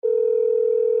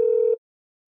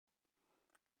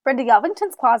Brenda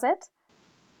Yelvington's closet.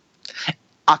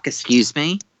 Excuse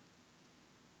me?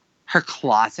 Her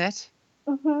closet?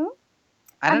 Mm-hmm.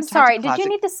 I don't I'm talk to sorry. Did closet. you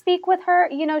need to speak with her?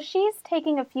 You know, she's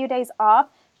taking a few days off.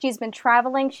 She's been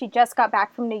traveling. She just got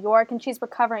back from New York, and she's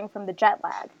recovering from the jet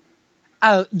lag.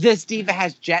 Oh, this diva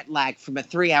has jet lag from a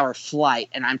 3-hour flight,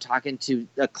 and I'm talking to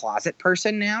a closet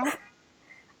person now?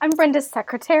 I'm Brenda's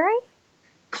secretary.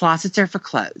 Closets are for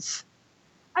clothes.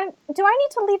 Do I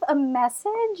need to leave a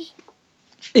message?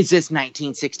 Is this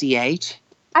 1968?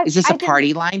 Is this a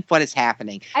party line? What is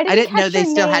happening? I didn't know they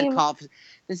still name. had call.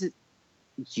 This is.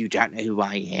 You don't know who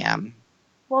I am.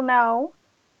 Well, no.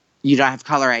 You don't have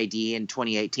caller ID in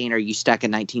 2018? Are you stuck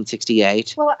in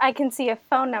 1968? Well, I can see a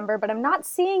phone number, but I'm not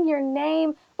seeing your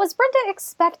name. Was Brenda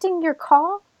expecting your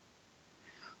call?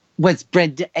 Was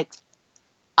Brenda?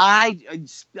 I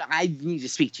need to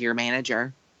speak to your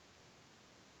manager.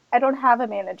 I don't have a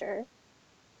manager.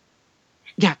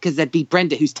 Yeah, because that'd be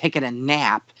Brenda who's taking a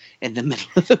nap in the middle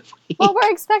of the week. Well,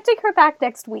 we're expecting her back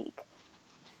next week.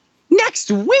 Next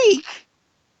week?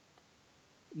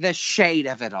 The shade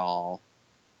of it all.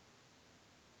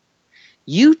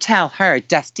 You tell her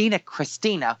Dustina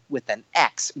Christina with an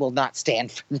X will not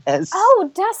stand for this.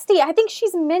 Oh, Dusty, I think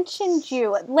she's mentioned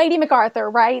you. Lady MacArthur,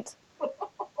 right?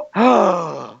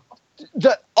 Oh,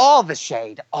 all the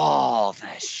shade. All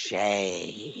the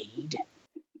shade.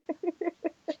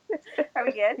 Are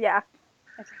we good? Yeah.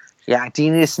 Okay. Yeah, do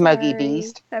you need a smoky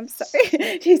beast? I'm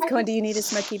sorry. She's going, do you need a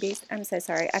smoky beast? I'm so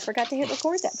sorry. I forgot to hit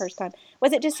record that first time.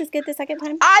 Was it just as good the second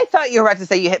time? I thought you were about to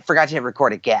say you forgot to hit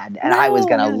record again, and I was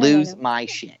going to lose my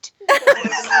shit.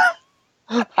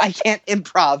 I can't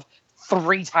improv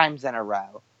 3 times in a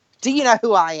row. Do you know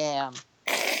who I am?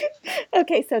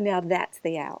 Okay, so now that's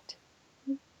the out.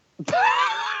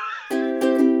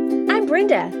 I'm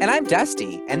Brenda. And I'm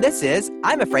Dusty, and this is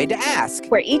I'm Afraid to Ask,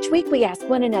 where each week we ask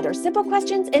one another simple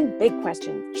questions and big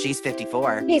questions. She's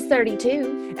 54. He's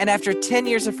 32. And after 10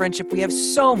 years of friendship, we have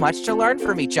so much to learn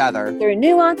from each other. Through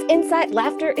nuance, insight,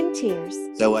 laughter, and tears.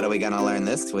 So what are we going to learn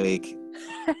this week?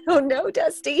 Oh no,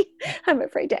 Dusty. I'm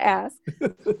afraid to ask.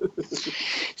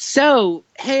 So,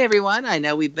 hey everyone. I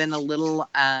know we've been a little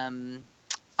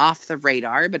off the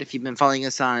radar, but if you've been following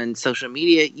us on social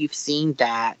media, you've seen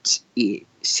that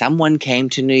someone came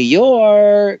to New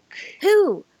York.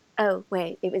 Who? Oh,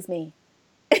 wait, it was me.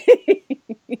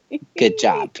 Good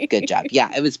job. Good job.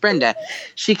 Yeah, it was Brenda.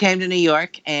 She came to New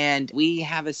York, and we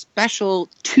have a special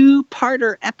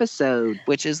 2-parter episode,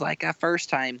 which is like a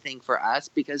first-time thing for us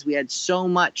because we had so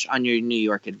much on your New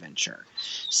York adventure.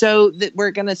 So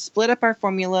we're going to split up our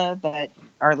formula that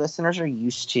our listeners are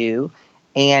used to.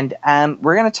 And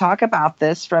we're going to talk about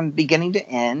this from beginning to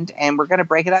end, and we're going to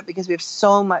break it up because we have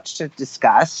so much to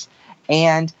discuss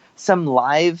and some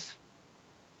live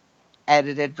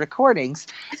edited recordings,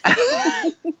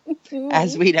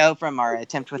 as we know from our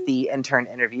attempt with the intern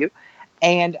interview.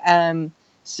 And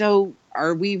so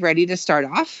are we ready to start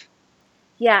off?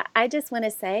 Yeah, I just want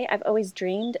to say I've always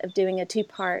dreamed of doing a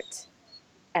 2-part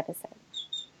episode.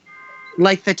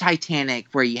 Like the Titanic,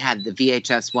 where you had the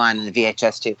VHS 1 and the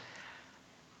VHS 2.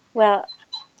 Well,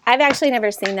 I've actually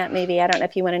never seen that movie. I don't know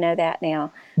if you want to know that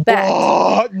now.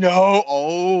 But no.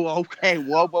 Oh, okay.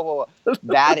 Whoa.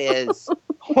 That is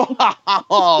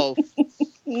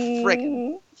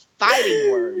freaking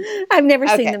fighting words. I've never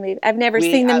seen the movie. I've never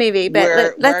seen the movie.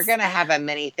 But we're going to have a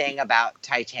mini thing about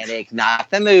Titanic, not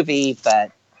the movie,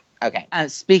 but okay.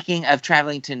 Speaking of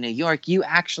traveling to New York, you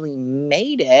actually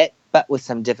made it, but with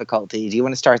some difficulty. Do you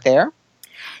want to start there?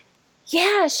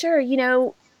 Yeah, sure. You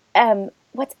know,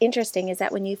 what's interesting is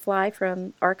that when you fly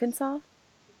from Arkansas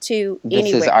to anywhere.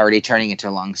 This is already turning into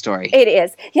a long story. It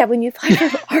is. Yeah, when you fly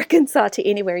from Arkansas to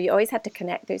anywhere, you always have to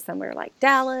connect through somewhere like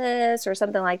Dallas or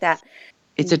something like that.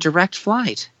 It's a direct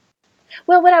flight.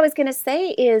 Well, what I was going to say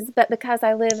is, but because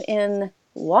I live in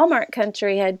Walmart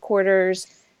country headquarters,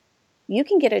 you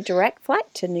can get a direct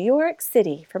flight to New York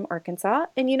City from Arkansas,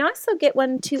 and you can also get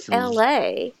one to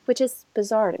LA, which is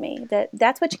bizarre to me.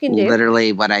 That's what you can do.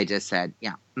 Literally what I just said.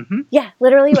 Yeah. Mm-hmm. Yeah,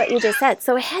 literally what you just said.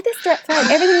 So I had this direct flight.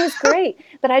 Everything was great,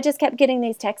 but I just kept getting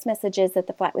these text messages that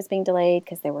the flight was being delayed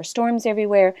because there were storms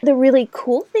everywhere. The really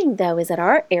cool thing, though, is at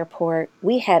our airport,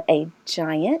 we have a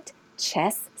giant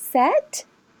chess set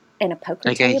and a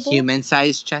poker table. Like a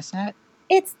human-sized chess set?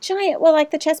 It's giant. Well,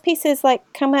 like the chess pieces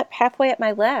come up halfway up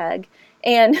my leg.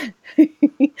 And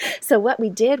so what we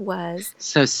did was...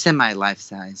 So semi-life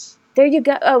size. There you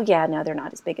go. Oh, yeah. No, they're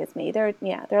not as big as me. They're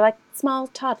like small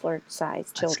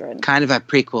toddler-sized children. That's kind of a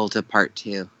prequel to part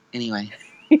 2. Anyway.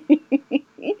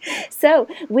 So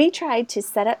we tried to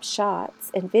set up shots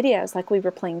and videos like we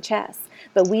were playing chess,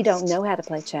 but we don't know how to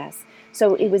play chess.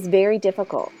 So it was very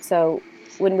difficult. So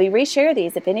when we reshare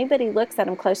these, if anybody looks at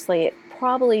them closely, it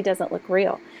probably doesn't look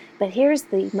real. But here's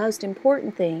the most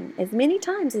important thing. As many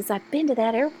times as I've been to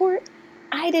that airport,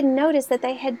 I didn't notice that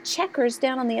they had checkers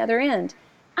down on the other end.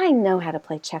 I know how to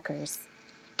play checkers.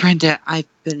 Brenda, I've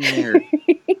been there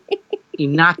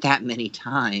not that many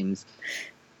times.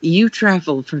 You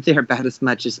traveled from there about as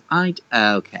much as I...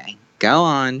 Okay, go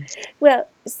on. Well,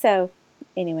 so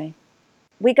anyway,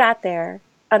 we got there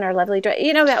on our lovely drive.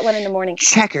 You know that one in the morning.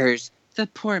 Checkers, the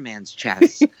poor man's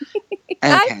chess.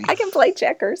 Okay. I can play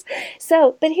checkers.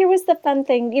 So, but here was the fun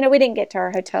thing. You know, we didn't get to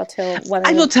our hotel till 1.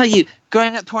 I will tell you,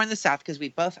 growing up poor in the South, because we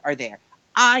both are there,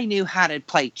 I knew how to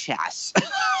play chess.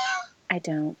 I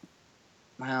don't.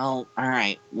 Well, all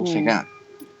right, we'll figure out.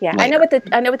 Yeah, later.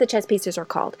 I know what the chess pieces are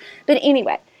called. But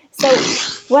anyway, so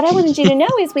what I wanted you to know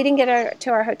is we didn't get to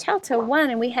our hotel till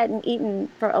 1, and we hadn't eaten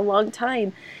for a long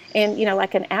time, and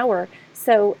like an hour.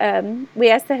 So we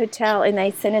asked the hotel, and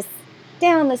they sent us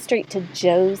down the street to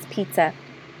Joe's Pizza,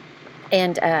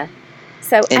 and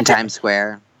so in Times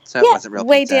Square. So it wasn't real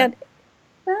way pizza. down.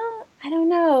 Well, I don't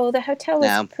know. The hotel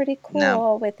was pretty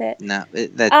cool with it. No,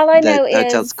 all I know is the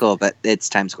hotel's cool, but it's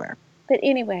Times Square. But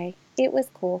anyway, it was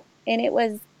cool, and it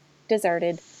was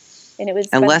deserted, and it was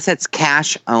unless it's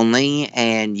cash only,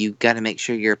 and you got to make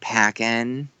sure you're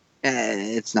packing.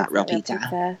 It's not real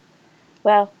pizza.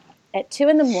 Well, at 2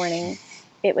 a.m,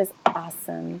 it was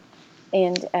awesome.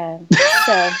 And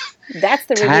so that's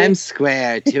the review. Times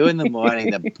Square, 2 a.m,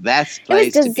 the best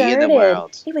place to be in the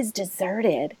world. It was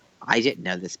deserted. I didn't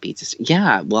know this pizza.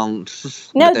 Yeah, well,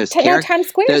 no, Times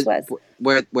Square was.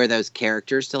 Were those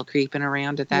characters still creeping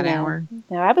around at that hour?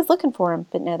 No, I was looking for them,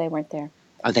 but no, they weren't there.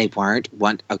 Oh, they weren't?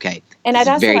 Okay. And I'd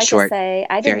also like to say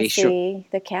I didn't see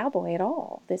the cowboy at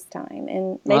all this time.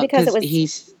 And maybe because it was...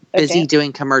 He's busy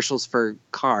doing commercials for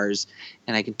cars,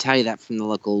 and I can tell you that from the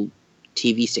local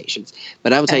TV stations.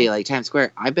 But I will tell you, like, Times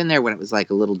Square, I've been there when it was, like,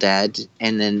 a little dead,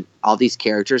 and then all these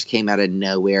characters came out of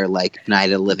nowhere, like Night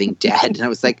of the Living Dead, and I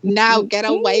was like, no, get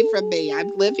away from me. I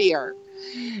live here.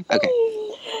 Okay.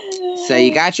 So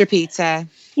you got your pizza.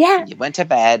 Yeah. You went to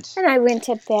bed. And I went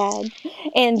to bed.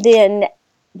 And then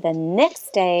the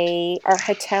next day, our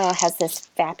hotel has this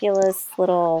fabulous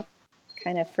little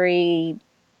kind of free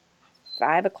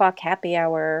 5 o'clock happy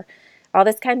hour, all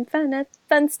this kind of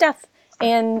fun stuff.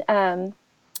 And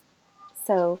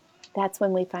so that's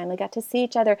when we finally got to see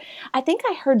each other. I think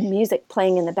I heard music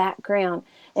playing in the background,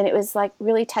 and it was like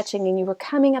really touching. And you were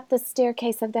coming up the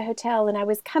staircase of the hotel, and I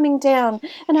was coming down,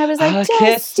 and I was like, a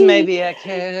kiss, maybe a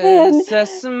kiss, a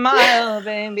smile,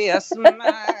 baby, a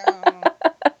smile.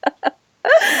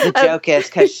 The joke is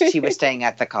because she was staying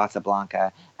at the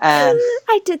Casablanca.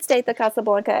 I did stay at the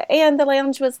Casablanca, and the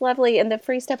lounge was lovely, and the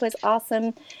free stuff was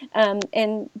awesome.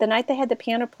 And the night they had the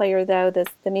piano player, though,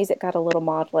 the music got a little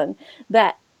maudlin.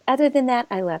 But other than that,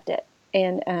 I loved it.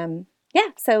 And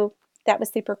so that was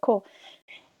super cool.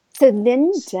 So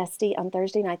then, Dusty, on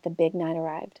Thursday night, the big night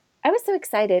arrived. I was so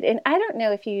excited, and I don't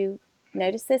know if you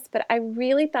noticed this, but I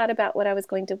really thought about what I was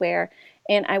going to wear,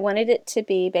 and I wanted it to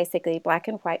be basically black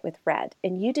and white with red,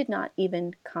 and you did not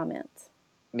even comment.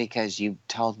 Because you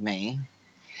told me.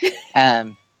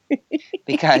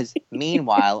 Because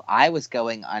meanwhile, I was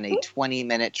going on a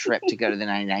 20-minute trip to go to the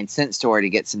 99-cent store to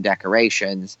get some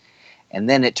decorations, and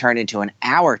then it turned into an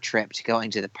hour trip to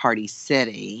going to the Party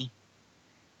City,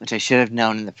 which I should have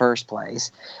known in the first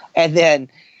place. And then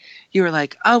you were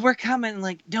like, "Oh, we're coming."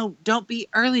 Like, no, don't be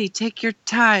early. Take your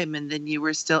time. And then you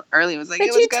were still early. It was like,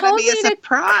 it was going to be a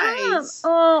surprise.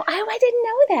 Oh, I didn't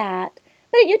know that.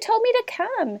 But you told me to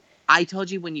come. I told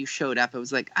you when you showed up, it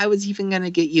was like, I was even going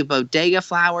to get you bodega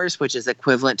flowers, which is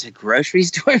equivalent to grocery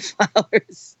store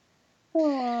flowers.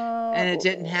 Aww. And it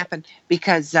didn't happen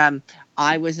because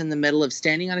I was in the middle of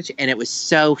standing on a chair, and it was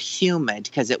so humid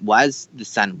because the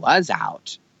sun was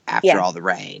out after all the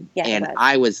rain. Yeah, and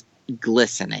I was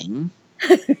glistening.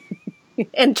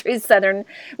 In true Southern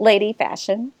lady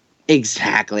fashion.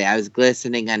 Exactly. I was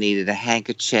glistening. I needed a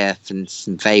handkerchief and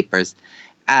some vapors.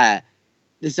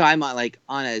 So I'm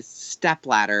on a step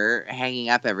ladder hanging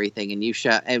up everything, and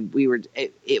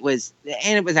it was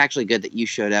actually good that you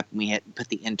showed up, and we had put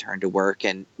the intern to work,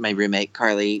 and my roommate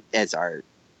Carly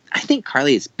I think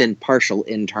Carly has been partial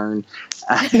intern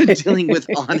dealing with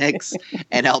Onyx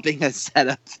and helping us set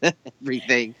up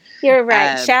everything. You're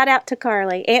right. Shout out to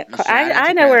Carly.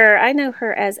 I know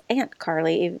her as Aunt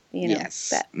Carly.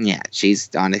 Yes. Yeah,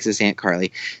 she's Onyx's Aunt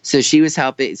Carly. So she was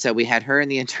helping. So we had her and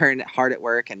the intern hard at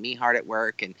work, and me hard at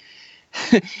work, and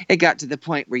it got to the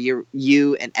point where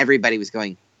you and everybody was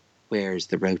going, "Where's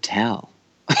the Rotel?"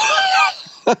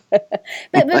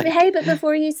 but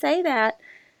before you say that.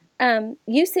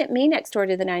 You sent me next door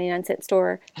to the 99-cent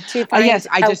store to Oh, find yes,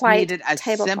 I a just white needed a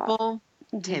tablecloth. simple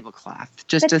Mhm. tablecloth.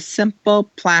 Just a simple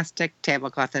plastic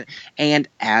tablecloth. And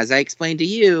as I explained to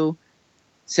you,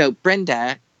 so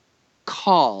Brenda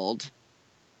called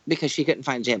because she couldn't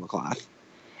find a tablecloth.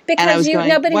 And I Because was going,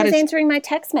 nobody what was is... answering my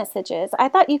text messages. I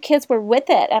thought you kids were with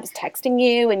it. I was texting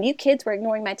you, and you kids were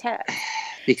ignoring my text.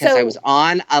 Because So- I was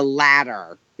on a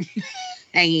ladder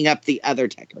hanging up the other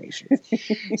decorations.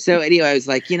 So anyway, I was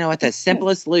like, you know what? The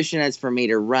simplest solution is for me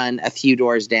to run a few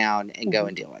doors down and go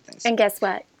and deal with this. And guess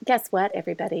what? Guess what,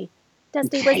 everybody?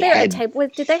 Dusty, They was there a had- table?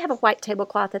 Did they have a white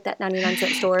tablecloth at that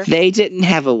 99-cent store? They didn't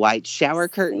have a white shower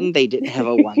curtain. They didn't have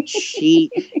a white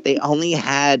sheet. They only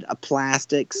had a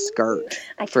plastic skirt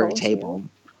I for a told table.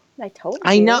 you. I told you.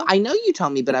 I know you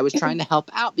told me, but I was trying to help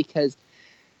out because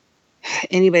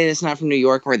anybody that's not from New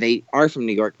York or they are from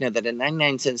New York know that a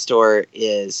 99-cent store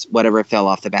is whatever fell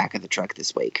off the back of the truck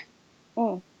this week.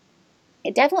 Mm.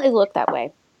 It definitely looked that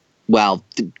way. Well,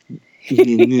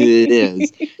 it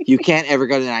is. You can't ever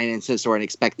go to the 99-cent store and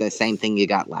expect the same thing you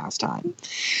got last time.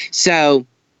 So,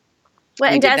 Well,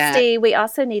 we and did Dusty, we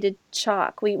also needed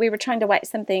chalk. We were trying to wipe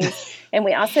some things, and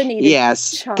we also needed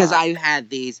yes, chalk. because I had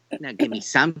these. Now, give me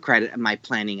some credit of my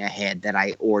planning ahead that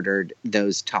I ordered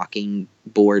those talking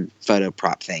board photo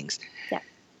prop things. Yeah.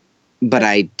 But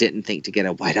I didn't think to get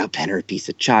a whiteout pen or a piece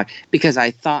of chalk because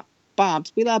I thought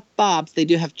Bob's. We love Bob's. They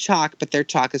do have chalk, but their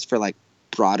chalk is for like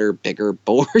broader, bigger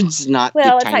boards, not Well,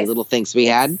 the it's tiny like- little things we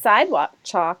had. sidewalk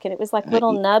chalk, and it was like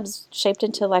little nubs shaped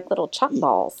into like little chalk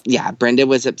balls. Yeah, Brenda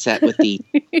was upset with the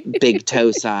big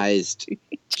toe-sized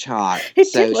chalk, It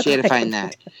so did look she had to like find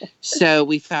that. So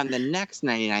we found the next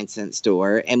 99-cent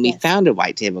store, and we Yes. found a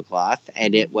white tablecloth,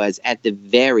 and it was at the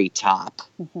very top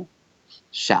Mhm.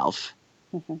 shelf.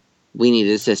 Mhm. We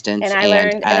needed assistance, And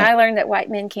I learned that white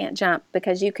men can't jump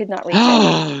because you could not reach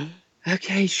it.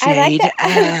 Okay, I shade. like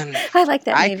that. I like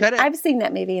that I movie. could've- I've seen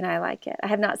that movie and I like it. I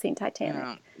have not seen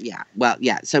Titanic. Yeah. Well,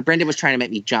 yeah. So Brenda was trying to make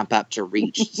me jump up to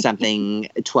reach something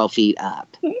 12 feet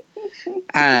up.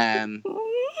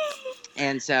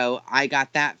 And so I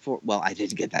got that I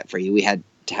didn't get that for you. We had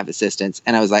to have assistance.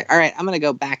 And I was like, all right, I'm going to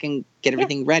go back and get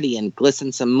everything ready and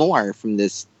glisten some more from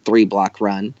this 3-block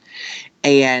run.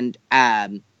 And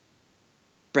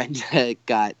Brenda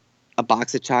got a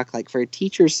box of chalk like for a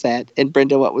teacher set. And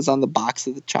Brenda, what was on the box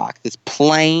of the chalk? This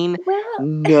plain, Well,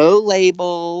 no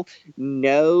label,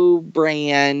 no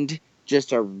brand,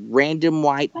 just a random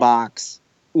white box.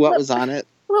 What was on it?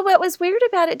 well, what was weird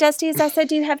about it, Dusty, is I said,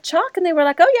 "Do you have chalk?" And they were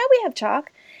like, "Oh yeah, we have chalk."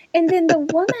 And then the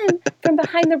woman from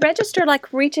behind the register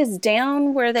like reaches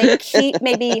down where they keep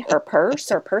maybe her purse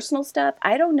or personal stuff.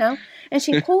 I don't know. And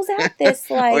she pulls out this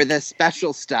like Or the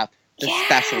special stuff, the Yeah.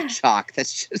 special chalk.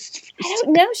 That's just I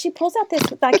don't know. She pulls out this,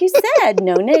 like you said,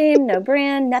 no name, no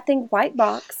brand, nothing, white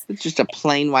box. it's just a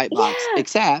plain white box. Yeah.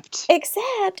 Except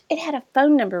Except it had a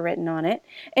phone number written on it,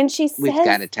 and she says, we've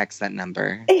got to text that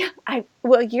number. Yeah,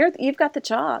 you've got the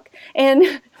chalk,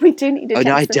 and we do need to. Oh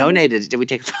no, I text the number. donated it. Did we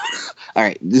take a photo? All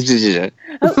right.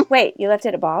 Oh wait, you left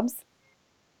it at Bob's.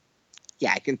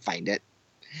 Yeah, I can find it.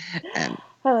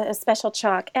 Oh, a special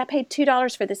chalk. I paid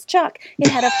 $2 for this chalk. It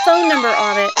had a phone number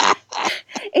on it.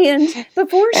 And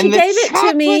before she And the gave it to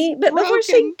chalk me, was before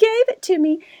she broken. gave it to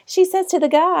me, she says to the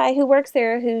guy who works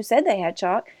there who said they had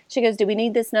chalk, she goes, "Do we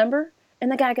need this number?"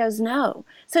 And the guy goes, "No."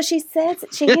 So she says,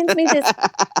 she hands me this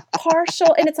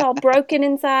partial, and it's all broken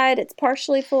inside. It's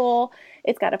partially full.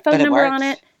 It's got a phone But it number on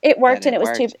worked. it. It worked, But and it it was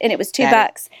worked. $2, and it was $2 That-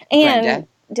 bucks. And Brenda,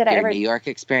 did I Your ever? New York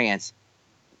experience.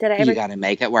 Did I You ever? got to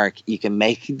make it work. You can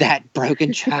make that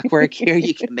broken chalk work here.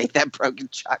 You can make that broken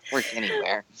chalk work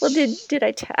anywhere. Well, did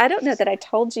I? I don't know that I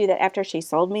told you that after she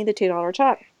sold me the $2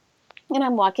 chalk, and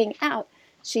I'm walking out,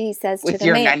 she says to With the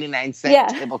your man, 99-cent Yeah.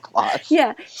 tablecloth.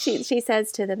 "Yeah," she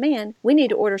says to the man, "We need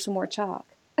to order some more chalk."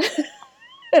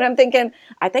 And I'm thinking,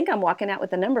 I think I'm walking out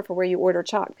with the number for where you order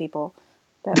chalk, people.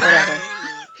 But whatever.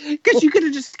 Because you could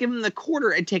have just given the quarter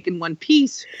and taken one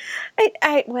piece.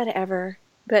 I whatever.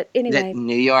 But anyway,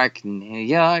 New York, New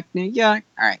York, New York.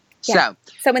 All right. Yeah.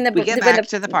 so when We get back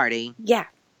to the party, yeah,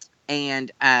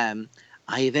 and I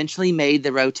eventually made the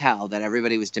rotel that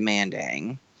everybody was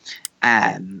demanding.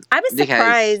 I was because-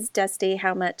 surprised, Dusty,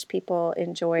 how much people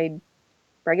enjoyed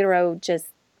regular old just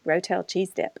Rotel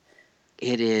cheese dip.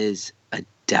 It is a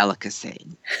delicacy.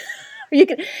 Are you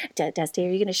gonna, Dusty? Are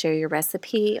you going to share your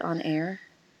recipe on air?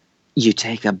 You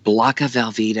take a block of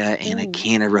Velveeta and a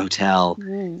can of Rotel,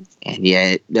 and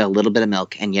a little bit of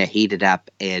milk, and you heat it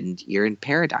up, and you're in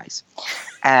paradise.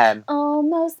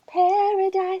 Almost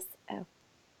paradise. Oh.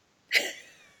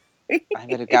 I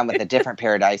would have gone with a different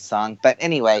Paradise song. But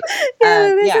anyway.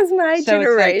 This is my So it's like-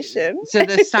 generation. so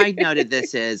the side note of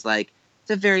this is like,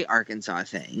 it's a very Arkansas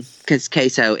thing. Because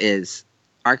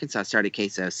Arkansas started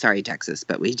queso. Sorry, Texas,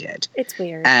 but we did. It's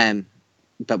weird.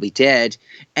 But we did.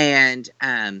 And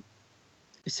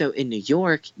so in New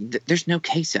York, there's no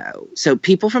queso. So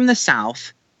people from the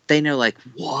South, they know like,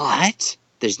 what?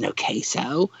 There's no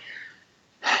queso?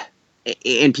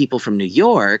 And people from New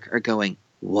York are going,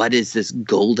 what is this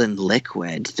golden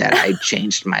liquid that I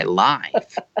changed my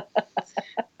life?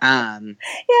 And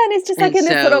it's just like in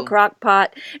this little crock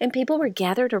pot, and people were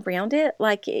gathered around it,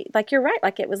 like you're right,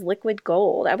 like it was liquid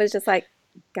gold. I was just like,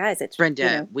 guys, it's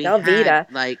Brenda.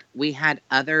 Velveeta. We had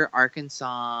other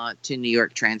Arkansas to New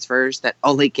York transfers that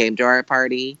only came to our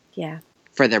party. Yeah,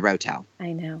 for their Rotel.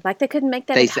 I know, like they couldn't make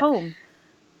that at home.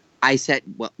 I said,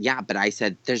 well, yeah, but I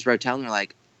said, there's Rotel, and they're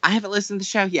like, I haven't listened to the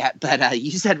show yet, but you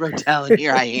said Rotel, and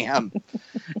here I am.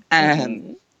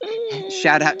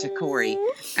 Shout out to Corey.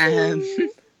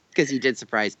 Because he did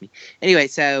surprise me. Anyway,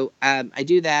 so I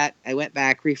do that. I went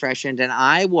back, refreshened, and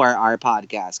I wore our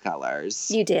podcast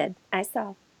colors. You did. I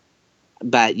saw.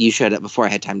 But you showed up before I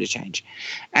had time to change.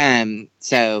 I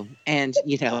showed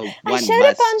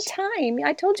up on time.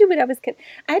 I told you what I was.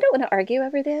 I don't want to argue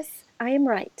over this. I am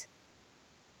right.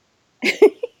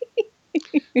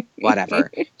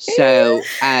 Whatever. So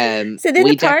then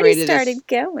the party started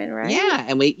going, right? Yeah,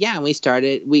 and we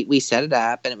started. We set it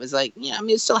up, and it was like,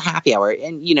 it's still happy hour,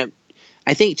 and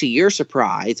I think to your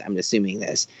surprise, I'm assuming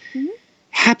this,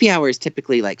 happy hour is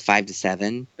typically like 5 to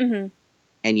 7, and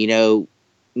New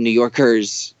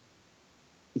Yorkers,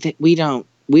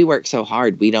 we work so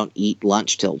hard, we don't eat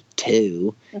lunch till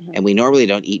 2, and we normally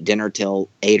don't eat dinner till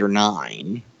 8 or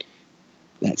 9.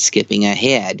 That's skipping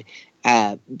ahead.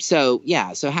 So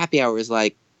happy hour was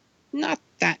like not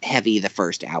that heavy the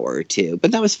first hour or two,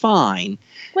 but that was fine.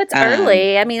 Well, it's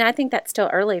early. I mean, I think that's still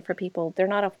early for people. They're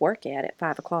not off work yet at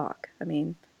 5 o'clock. I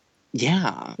mean,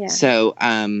 yeah. So,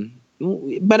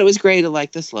 but it was great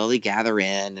to slowly gather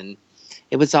in, and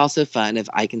it was also fun. If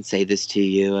I can say this to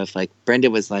you, if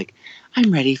Brenda was like,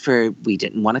 I'm ready we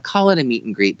didn't want to call it a meet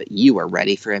and greet, but you were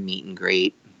ready for a meet and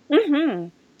greet. Mm-hmm.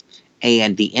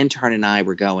 And the intern and I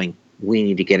were going, we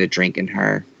need to get a drink in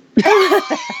her.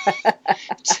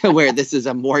 To where this is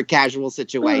a more casual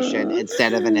situation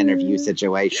instead of an interview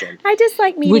situation. I just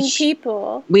like meeting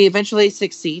people. We eventually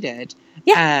succeeded.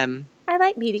 Yeah. I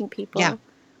like meeting people. Yeah.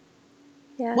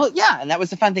 Well, yeah, and that was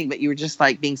the fun thing, but you were just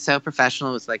being so professional.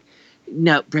 It was like,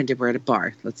 no, Brenda, we're at a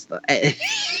bar. Let's the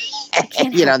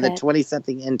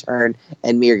 20-something intern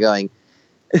and me are going,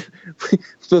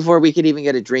 before we could even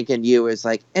get a drink in you, it was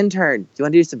like, intern, do you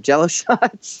want to do some Jello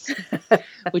shots?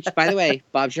 Which, by the way,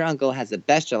 Bob's your uncle has the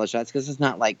best Jello shots because it's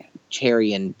not like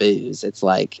cherry and booze. It's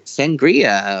like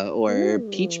sangria or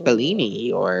peach Bellini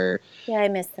or I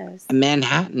miss those.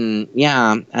 Manhattan.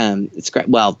 Yeah, it's great.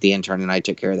 Well, the intern and I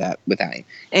took care of that without you.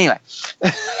 Anyway,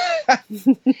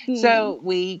 so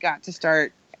we got to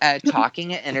start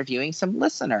talking and interviewing some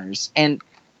listeners. And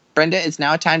Brenda, it's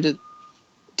now a time to.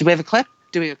 Do we have a clip?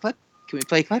 Can we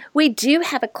play a clip? We do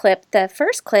have a clip. The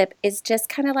first clip is just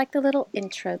kind of like the little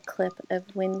intro clip of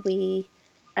when we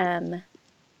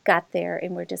got there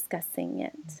and we're discussing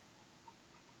it.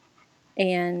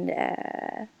 And,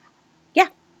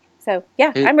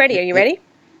 I'm ready. Are you ready?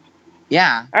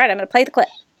 Yeah. All right, I'm going to play the clip.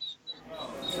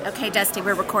 Okay, Dusty,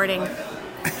 we're recording.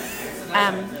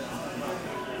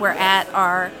 We're at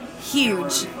our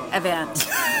huge event.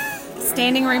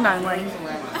 Standing room only.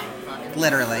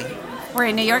 Literally. We're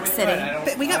in New York City.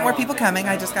 But we got more people coming.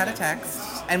 I just got a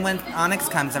text. And when Onyx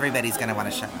comes, everybody's going to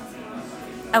want to show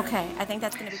up. Okay, I think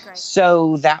that's going to be great.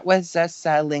 So that was us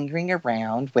lingering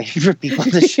around, waiting for people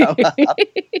to show up.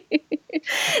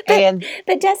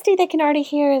 But Dusty, they can already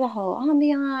hear the whole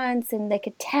ambiance, and they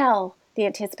could tell the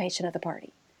anticipation of the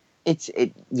party.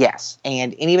 Yes.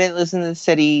 And anybody that lives in the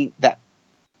city, that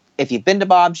if you've been to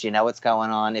Bob's, you know what's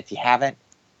going on. If you haven't,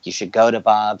 you should go to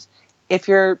Bob's. If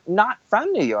you're not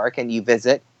from New York and you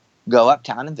visit, go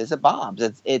uptown and visit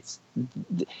Bob's. It's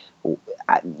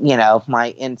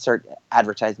my insert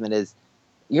advertisement is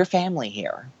your family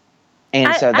here. And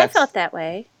I felt that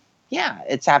way. Yeah,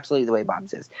 it's absolutely the way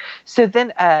Bob's is. So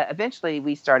then eventually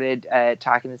we started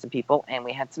talking to some people, and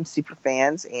we had some super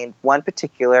fans. And one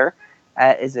particular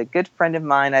is a good friend of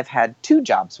mine. I've had 2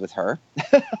 jobs with her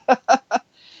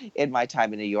in my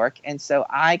time in New York. And so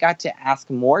I got to ask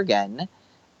Morgan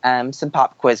some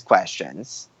pop quiz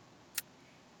questions.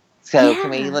 So can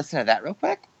we listen to that real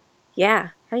quick? Yeah,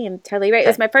 I am totally right. It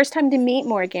was my first time to meet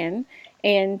Morgan.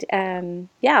 And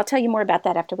I'll tell you more about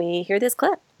that after we hear this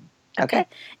clip. Okay.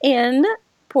 And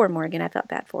poor Morgan, I felt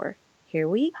bad for her. Here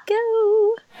we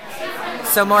go.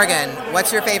 So, Morgan,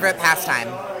 what's your favorite pastime?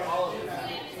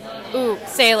 Ooh,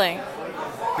 sailing.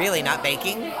 Really, not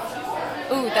baking?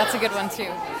 Ooh, that's a good one too.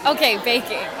 Okay,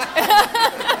 baking.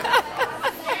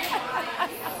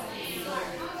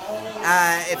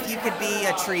 If you could be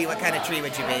a tree, what kind of tree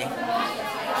would you be?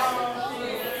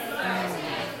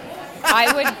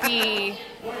 I would be...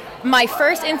 My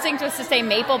first instinct was to say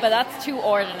maple, but that's too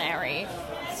ordinary.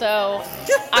 So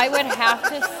I would have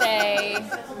to say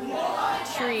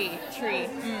tree.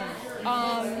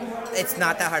 It's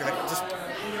not that hard of it. Just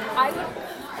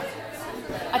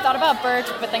I thought about birch,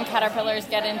 but then caterpillars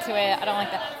get into it. I don't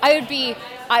like that.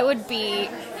 I would be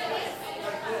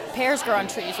pears grow on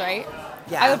trees, right?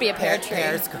 yeah. I would be a pear tree.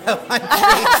 Pears grow on trees.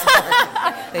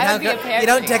 I would be a pear You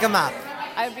don't tree. dig them up.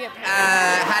 I would be a pear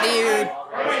How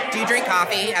do you drink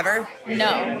coffee ever? tree.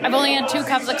 No. I've only had 2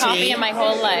 cups of coffee Tea? in my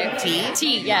whole life. Tea?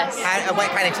 Tea, yes. What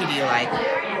kind of tea do you like?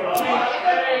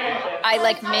 I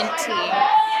like mint tea.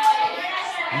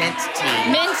 Mint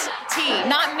tea. Mint tea,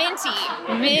 not minty.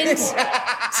 Mint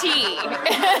tea.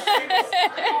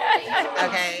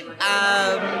 Okay.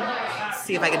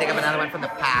 See if I can think of another one from the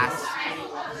past.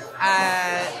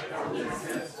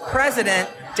 President,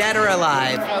 dead or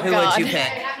alive, Oh, who God. would you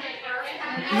pick?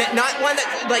 Not one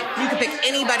that, like, you could pick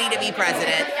anybody to be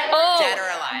president, Oh, dead or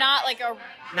alive. not like a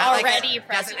Not like already a-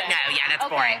 president. No, yeah, that's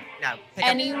Okay. boring. No. Pick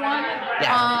Anyone?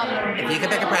 Yeah. If you could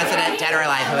pick a president, dead or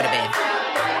alive, who would it be?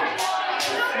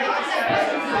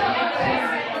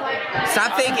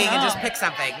 Stop thinking and just pick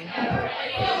something.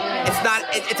 It's not.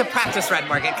 It's a practice run,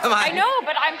 Morgan. Come on. I know,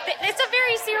 but it's a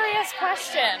very serious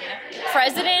question.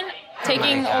 President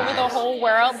taking over the whole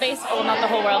world, well, not the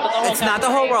whole world, but the whole It's not the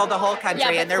country. whole world, the whole country, Yeah,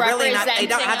 but and they're really not. They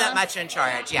don't have that representing much in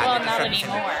charge. Yeah. Well, they're not just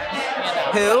anymore.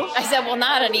 Who? I said, well,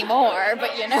 not anymore,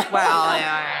 but you know. Well,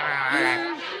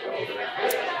 yeah.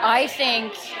 I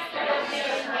think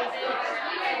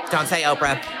Don't say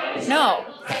Oprah. no.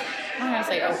 I'm gonna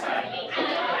say Oprah.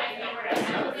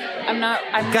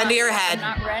 I'm Gun to your head.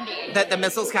 I'm not ready. The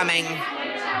missile's coming.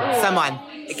 Someone.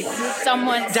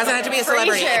 Someone It doesn't have to be a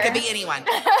celebrity. Frasier. It could be anyone.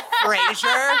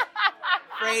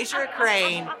 Frasier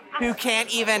Crane, who can't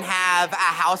even have a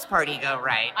house party go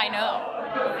right. I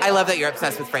know. I love that you're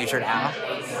obsessed with Frasier now.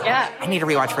 Yeah. I need to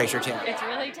rewatch Frasier too. It's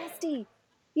really Dusty,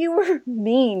 you were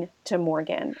mean to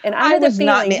Morgan. And I had the was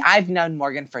not feeling- me. I've known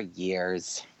Morgan for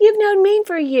years. You've known me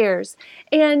for years.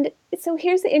 And so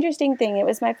here's the interesting thing. It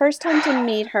was my first time to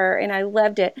meet her, and I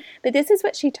loved it. But this is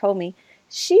what she told me.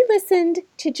 She listened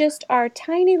to just our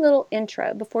tiny little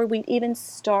intro before we even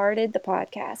started the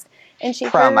podcast. And she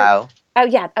Promo. Oh,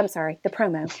 yeah. I'm sorry. The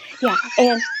promo. Yeah.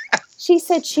 And she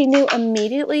said she knew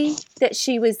immediately that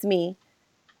she was me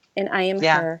and I am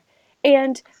Yeah. her.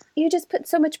 And you just put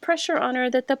so much pressure on her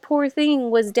that the poor thing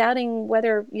was doubting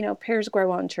whether, pears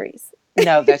grow on trees.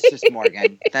 No, that's just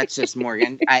Morgan. That's just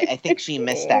Morgan. I think she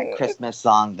missed that Christmas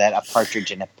song, that A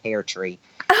Partridge in a Pear Tree.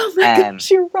 Oh, my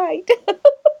gosh. You're right.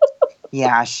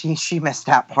 Yeah, she missed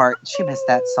that part. She missed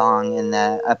that song in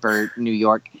the upper New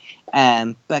York.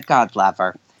 But God love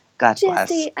her. God bless.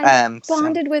 Jesse, I So-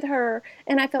 bonded with her,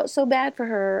 and I felt so bad for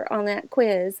her on that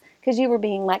quiz because you were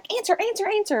being like,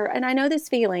 answer. And I know this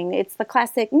feeling. It's the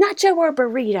classic nacho or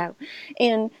burrito.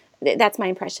 And that's my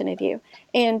impression of you.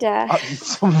 And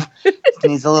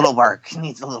needs a little work.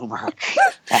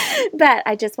 but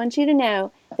I just want you to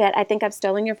know that I think I've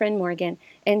stolen your friend Morgan,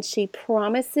 and she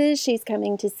promises she's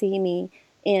coming to see me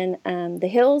in the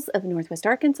hills of Northwest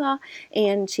Arkansas,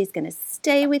 and she's going to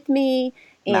stay with me.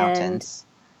 And Mountains.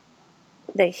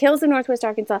 the hills of Northwest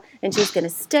Arkansas, and she's going to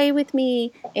stay with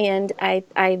me. And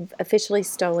I've officially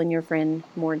stolen your friend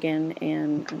Morgan,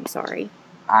 and I'm sorry.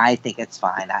 I think it's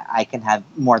fine. I can have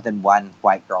more than one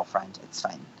white girlfriend. It's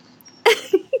fine.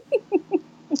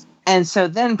 And so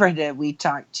then, Brenda, we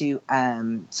talked to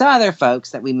some other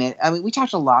folks that we met. I mean, we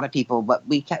talked to a lot of people, but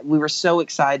we were so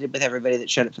excited with everybody that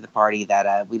showed up for the party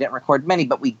that we didn't record many,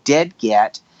 but we did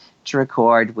get to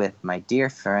record with my dear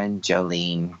friend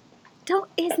Jolene.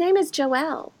 His name is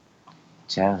Joel.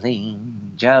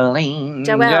 Jolene.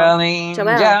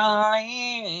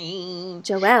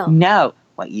 Joel. No,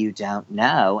 what you don't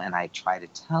know, and I try to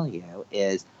tell you,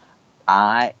 is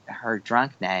her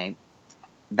drunk name.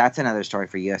 That's another story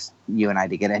for you and I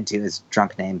to get into, is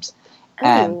drunk names.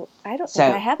 Oh, I don't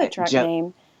think I have a drunk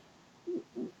name.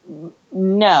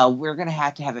 No, we're going to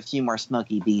have a few more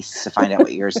Smoky Beasts to find out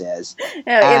what yours is.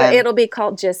 No, it'll be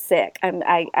called just Sick.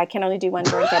 I can only do one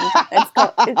drink. It's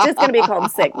just going to be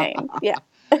called Sick name. Yeah.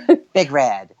 Big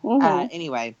Red. Mhm.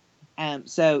 Anyway,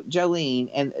 so Jolene,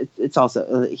 and it's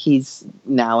also, he's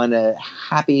now in a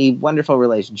happy, wonderful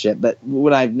relationship. But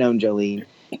when I've known Jolene,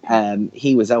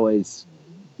 he was always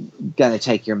gonna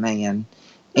take your man.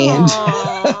 And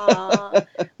Aw.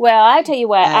 Well, I tell you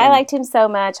what, I liked him so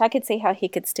much. I could see how he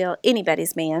could steal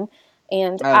anybody's man.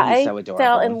 And he's I so adorable.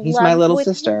 fell in He's love my little with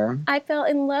sister. him. I fell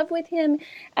in love with him.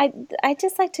 I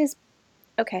just liked his.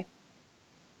 Okay,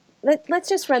 let's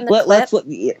just run the clip.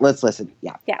 Let's listen.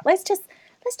 Yeah. Yeah, let's just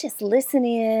listen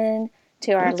in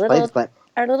to our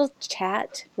little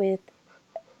chat with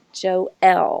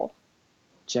Joelle.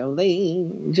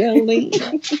 Jolene.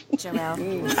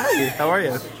 Joelle. Hi, how are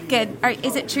you? Good.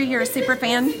 Is it true you're a super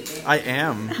fan? I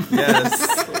am, yes.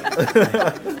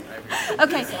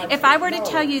 Okay, if I were to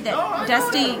tell you that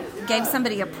Dusty gave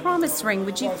somebody a promise ring,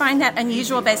 would you find that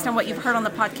unusual based on what you've heard on the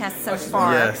podcast so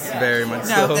far? Yes, very much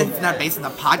No, so. it's not based on the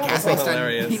podcast. That's Based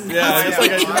hilarious. on Yeah, just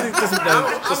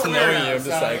knowing you, I'm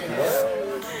just like,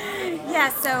 what? Yeah,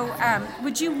 so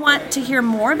would you want to hear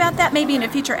more about that maybe in a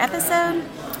future episode?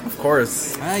 Of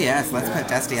course. Oh yes, let's put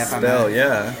Dusty up on Still, the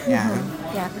yeah.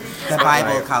 Yeah. the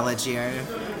Bible college year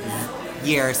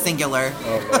singular.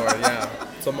 Oh, Lord, yeah.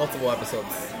 So multiple episodes.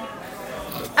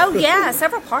 Oh, yeah,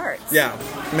 several parts. Yeah,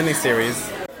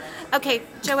 mini-series. Okay,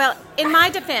 Joelle, in my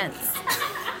defense,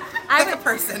 Like a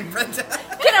person, Brenda.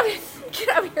 Get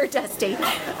over here, Dusty.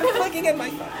 I'm looking at my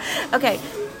phone. Okay,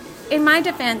 in my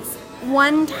defense,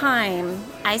 one time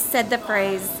I said the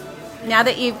phrase, now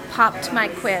that you've popped my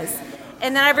quiz,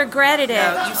 and then I regretted it.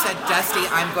 No, you said, Dusty,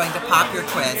 I'm going to pop your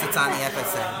quiz. It's on the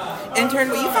episode. Intern,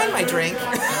 will you find my drink?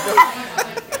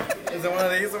 Is it one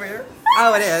of these over here?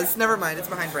 Oh, it is. Never mind. It's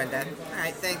behind Brenda. All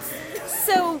right, thanks.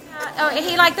 So,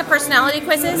 he liked the personality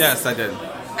quizzes? Yes, I did.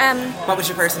 What was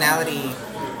your personality?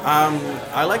 I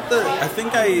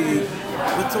think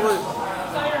what's the word?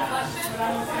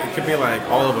 It could be like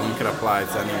all of them could apply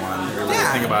to anyone. You really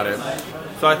think about it.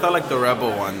 So I thought like the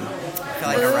rebel one. I feel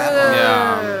like a rebel.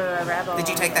 Yeah. A rebel. Did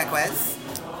you take that quiz?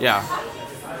 Yeah,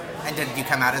 And did you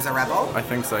come out as a rebel? I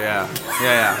think so. Yeah.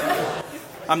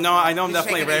 I know I'm Did you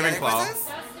definitely take any other Ravenclaw. quizzes?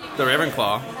 The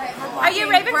Ravenclaw. Are you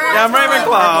Ravenclaw? Yeah, I'm Ravenclaw.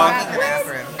 Walking in the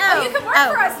bathroom. Oh, you can work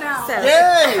for us now. So.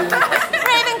 Yay!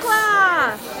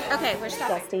 Ravenclaw! Okay, we're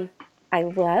stopping. Dusty, I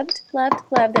loved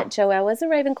that Joelle was a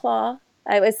Ravenclaw.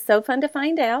 It was so fun to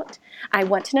find out. I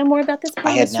want to know more about this I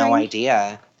promise had no ring.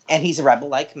 idea. And he's a rebel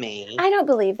like me. I don't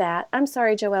believe that. I'm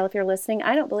sorry, Joelle, if you're listening.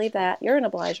 I don't believe that. You're an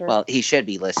obliger. Well, he should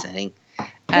be listening.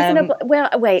 Well,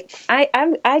 wait.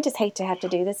 I just hate to have to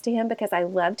do this to him because I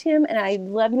loved him and I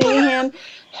loved meeting him.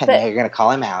 And now you're going to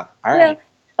call him out. All right.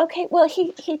 Okay, well,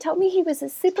 he told me he was a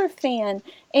super fan.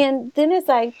 And then as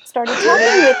I started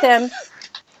talking with him,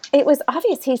 it was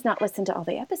obvious he's not listened to all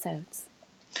the episodes.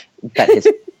 But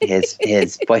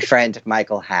his boyfriend,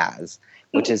 Michael, has,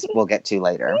 which is we'll get to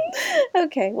later.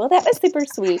 Okay, well, that was super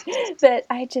sweet. But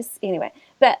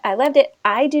but I loved it.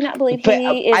 I do not believe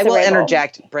he is I will a rebel.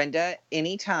 interject, Brenda,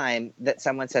 anytime that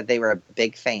someone said they were a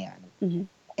big fan,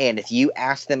 and if you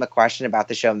asked them a question about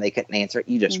the show and they couldn't answer it,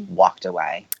 you just walked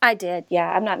away. I did,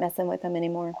 yeah. I'm not messing with him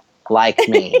anymore. Like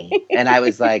me. And I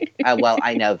was like, oh, well,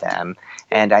 I know them,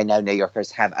 and I know New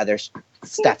Yorkers have other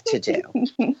stuff to do.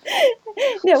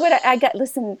 No, what I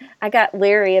got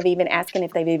leery of even asking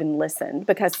if they've even listened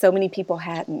because so many people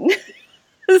hadn't.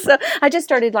 So I just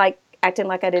started acting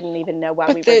like I didn't even know why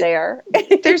we were there.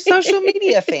 They're social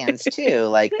media fans too.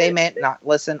 Like they may not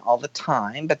listen all the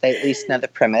time, but they at least know the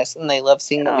premise and they love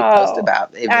seeing what we post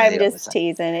about. I'm just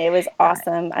teasing. It was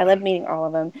awesome. I love meeting all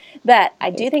of them. But I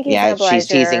do think he's an obliger. She's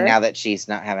teasing now that she's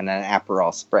not having an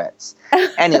Aperol spritz.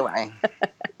 Anyway.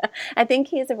 I think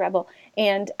he is a rebel.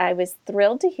 And I was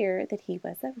thrilled to hear that he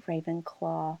was a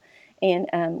Ravenclaw.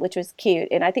 And which was cute.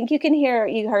 And I think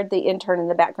you heard the intern in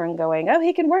the background going, oh,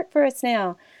 he can work for us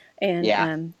now. And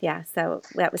so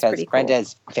that was pretty cool.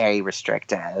 Brenda's very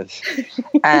restrictive.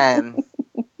 And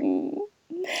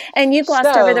you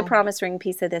glossed over the promise ring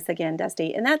piece of this again,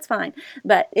 Dusty, and that's fine.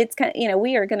 But it's kind of,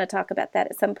 we are going to talk about that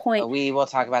at some point. We will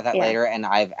talk about that later. And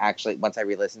I've actually, once I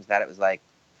re-listened to that, it was like,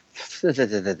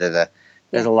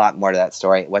 there's a lot more to that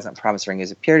story. It wasn't a promise ring; it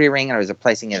was a purity ring, and I was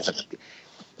replacing it as a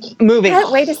moving.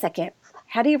 Wait a second.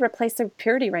 How do you replace a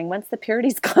purity ring? Once the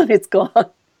purity's gone, it's gone.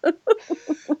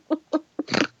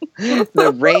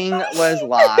 The ring was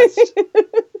lost.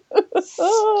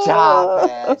 Stop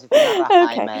it. It's not a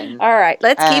hymen. All right.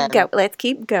 Let's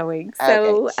keep going.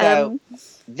 So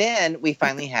then we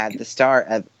finally had the star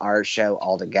of our show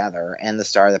all together and the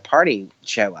star of the party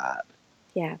show up.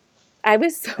 Yeah. I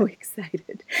was so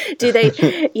excited. Do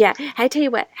they? Yeah. I tell you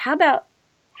what, how about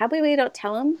we don't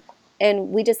tell them and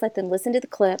we just let them listen to the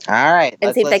clip. All right.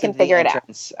 And see if they can figure it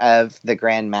out. Of the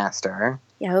Grand Master.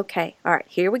 Yeah. Okay. All right.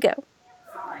 Here we go.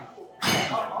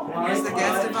 Here's the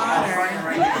guest of honor.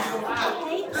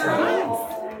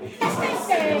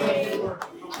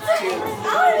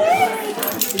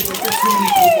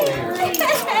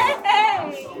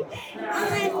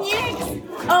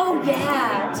 Oh,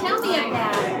 yeah. Tell me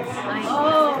about it.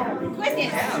 Oh,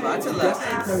 goodness. Yeah, lots of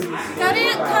lessons. Go to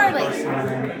Aunt Carly.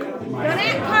 Go to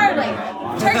Aunt Carly.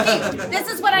 Turkey. This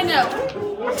is what I know.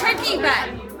 Turkey butt.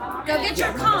 Go get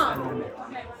your comb.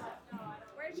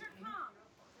 Where's your comb?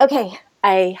 Okay.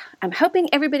 I'm hoping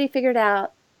everybody figured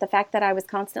out the fact that I was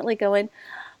constantly going,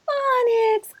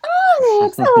 Onyx,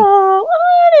 Onyx, oh,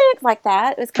 Onyx, like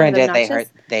that. It was kind of Brenda,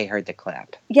 obnoxious. they heard the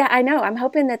clip. Yeah, I know. I'm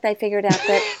hoping that they figured out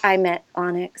that I met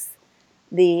Onyx,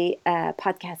 the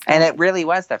podcast. And it really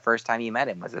was the first time you met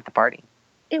him was at the party.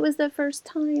 It was the first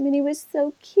time, and he was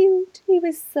so cute. He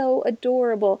was so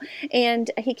adorable. And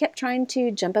he kept trying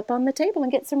to jump up on the table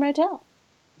and get some Rotel.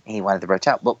 He wanted the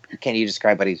Rotel. Well, can you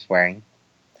describe what he's wearing?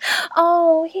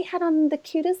 Oh, he had on the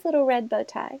cutest little red bow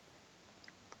tie.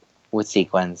 With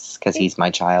sequins, because he's my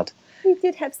child. He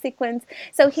did have sequins.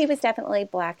 So he was definitely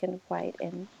black and white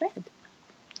and red.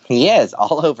 He is,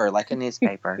 all over, like a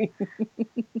newspaper.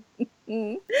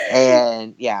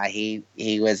 And, yeah, he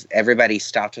was, everybody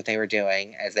stopped what they were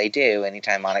doing, as they do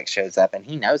anytime Onyx shows up, and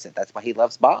he knows it. That's why he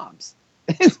loves Bob's.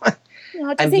 Oh,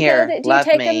 I'm here, do you love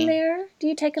take me. him there? Do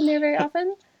you take him there very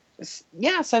often?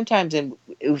 Yeah, sometimes. And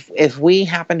if we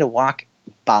happen to walk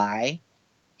by,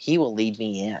 he will lead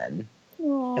me in.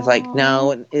 Aww. It's like,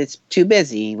 no, it's too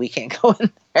busy. We can't go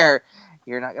in there.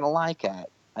 You're not going to like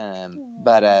it.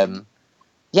 But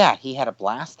yeah, he had a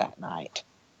blast that night.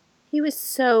 He was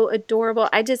so adorable.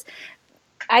 I just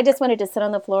wanted to sit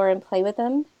on the floor and play with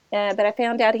him. But I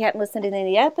found out he hadn't listened to any of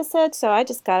the episodes, so I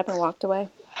just got up and walked away.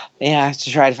 Yeah,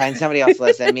 to try to find somebody else to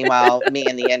listen. Meanwhile, me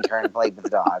and the intern played with the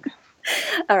dog.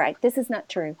 All right, this is not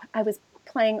true. I was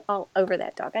playing all over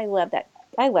that dog. I love that.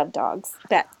 I love dogs.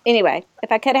 But anyway,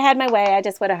 if I could have had my way, I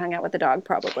just would have hung out with the dog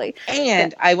probably.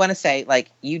 And I want to say,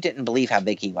 like, you didn't believe how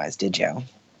big he was, did you? Oh,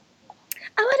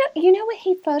 I don't. You know what?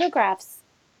 He photographs,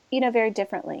 very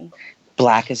differently.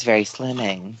 Black is very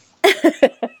slimming.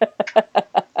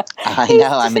 I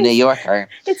know. I'm a New Yorker.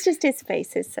 It's just his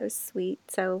face is so sweet.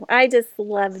 So I just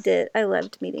loved it. I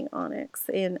loved meeting Onyx,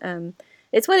 and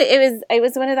it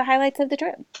was one of the highlights of the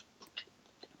trip.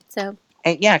 So.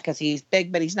 And yeah, because he's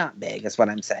big, but he's not big, is what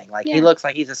I'm saying. Like, Yeah. he looks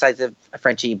like he's the size of a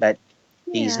Frenchie, but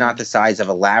he's Yeah. not the size of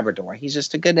a Labrador. He's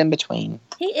just a good in-between.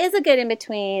 He is a good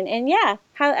in-between. And yeah,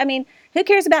 who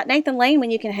cares about Nathan Lane when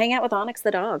you can hang out with Onyx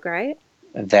the dog, right?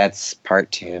 That's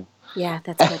part 2. Yeah,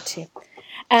 that's good too.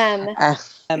 I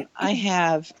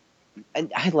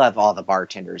love all the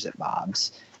bartenders at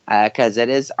Bob's because it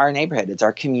is our neighborhood. It's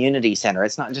our community center.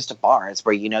 It's not just a bar. It's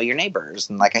where you know your neighbors.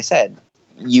 And like I said,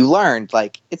 you learned,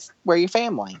 like, it's where your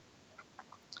family.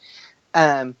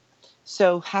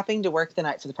 So happening to work the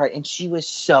night for the party, and she was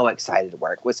so excited to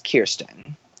work, was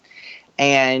Kirsten.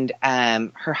 And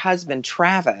her husband,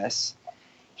 Travis,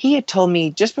 he had told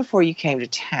me just before you came to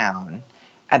town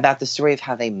about the story of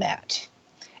how they met.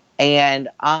 And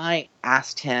I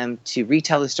asked him to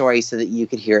retell the story so that you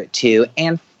could hear it too.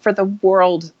 And for the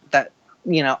world that,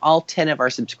 all 10 of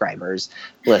our subscribers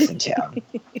listen to.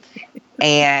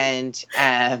 And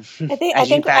I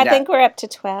think we're up to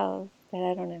 12, but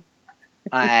I don't know.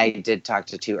 I did talk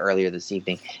to 2 earlier this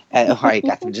evening. I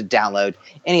got them to download.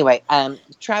 Anyway,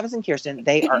 Travis and Kirsten,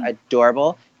 they are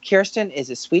adorable. Kirsten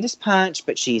is as sweet as punch,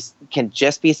 but can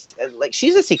just be like,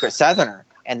 she's a secret Southerner,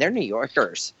 and they're New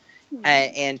Yorkers.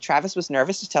 And Travis was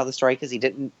nervous to tell the story because he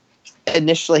didn't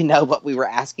initially know what we were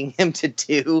asking him to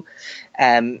do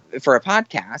for a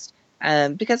podcast.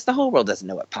 Because the whole world doesn't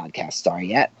know what podcasts are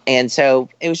yet. And so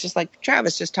it was just like,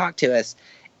 Travis, just talk to us.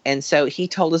 And so he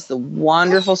told us the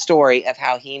wonderful story of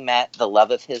how he met the love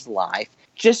of his life.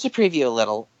 Just to preview a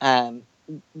little,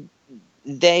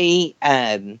 they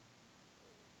are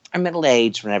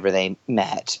middle-aged whenever they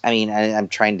met. I mean, I'm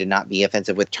trying to not be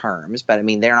offensive with terms, but I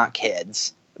mean, they're not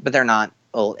kids, but they're not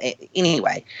old.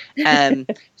 Anyway,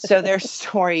 so their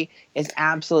story is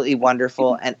absolutely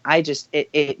wonderful. And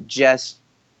it just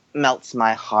melts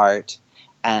my heart.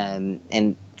 And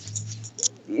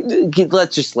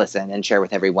let's just listen and share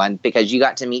with everyone, because you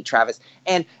got to meet Travis.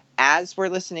 And as we're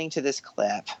listening to this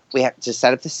clip, we have to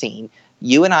set up the scene.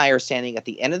 You and I are standing at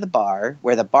the end of the bar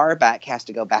where the bar back has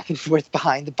to go back and forth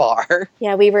behind the bar.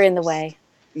 Yeah, we were in the way.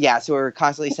 Yeah, so we were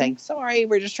constantly saying, sorry,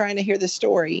 we're just trying to hear the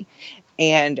story.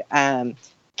 And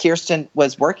Kirsten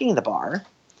was working the bar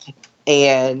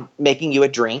and making you a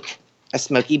drink, a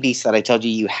Smoky Beast that I told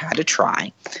you had to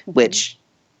try, which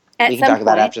we can talk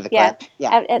about after the clip.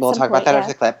 Yeah, we'll talk about that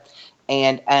after the clip.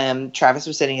 And Travis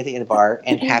was sitting at the end of the bar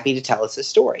and happy to tell us his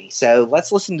story. So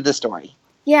let's listen to the story.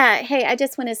 Yeah. Hey, I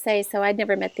just want to say, so I'd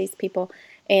never met these people.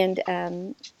 And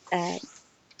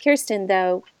Kirsten,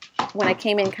 though, when I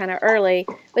came in kind of early,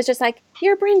 was just like,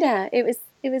 "You're Brenda." It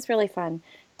was really fun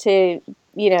to,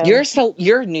 You're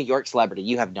a New York celebrity.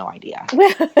 You have no idea.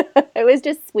 it was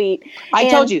just sweet. I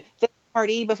told you the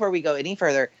party before we go any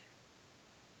further.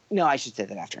 No, I should say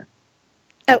that after.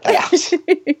 Oh,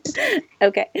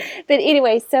 okay. But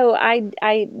anyway, so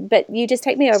but you just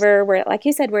take me over. We're, like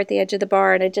you said, we're at the edge of the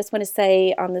bar, and I just want to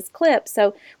say on this clip,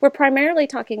 so we're primarily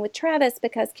talking with Travis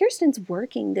because Kirsten's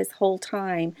working this whole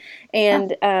time,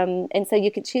 and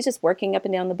so she's just working up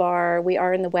and down the bar. We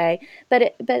are in the way,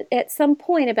 but at some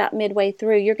point about midway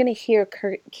through, you're going to hear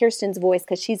Kirsten's voice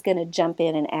because she's going to jump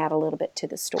in and add a little bit to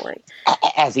the story.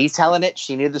 As he's telling it,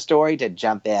 she knew the story to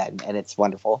jump in, and it's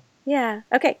wonderful. Yeah.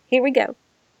 Okay. Here we go.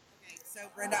 So,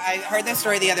 Brenda, I heard this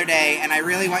story the other day, and I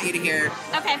really want you to hear.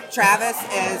 Okay. Travis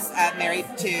is married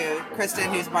to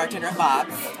Kristen, who's a bartender at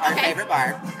Bob's, our favorite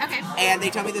bar. Okay. And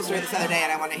they told me this story this other day,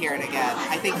 and I want to hear it again.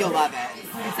 I think you'll love it.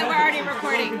 So we're already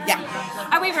recording? Yeah.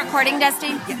 Are we recording,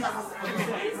 Dusty?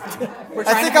 We're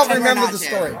I think I'll remember the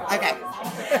story. Okay.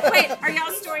 Wait, are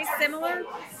y'all stories similar?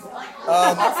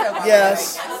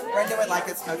 Yes. Brenda would like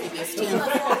a smoky beast too.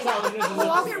 We'll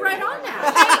walk it right on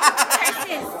now. Hey,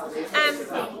 Kirsten,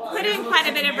 put in quite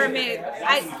a bit of vermouth.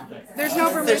 There's no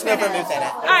vermouth There's no in it. vermouth in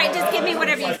it. All right, just give me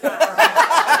whatever you...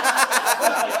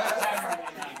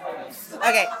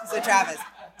 Okay, so Travis,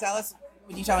 tell us,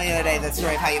 when you told me the other day, the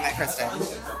story of how you met Kristen.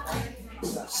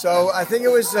 So I think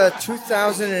it was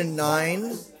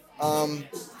 2009.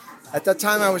 At that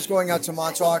time, I was going out to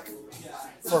Montauk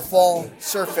for fall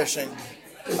surf fishing.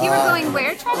 You were going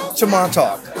where, Travis? To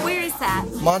Montauk. Where is that?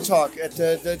 Montauk, at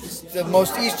the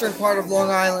most eastern part of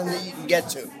Long Island that you can get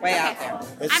to. Way out there.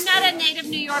 I'm not a native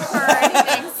New Yorker or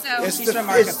anything, so... She's from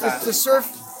Arkansas. It's the surf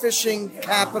fishing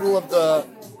capital of the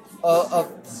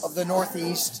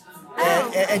Northeast,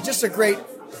 and just an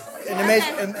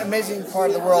amazing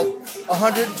part of the world.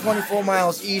 124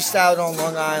 miles east out on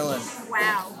Long Island.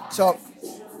 Wow. So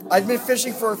I'd been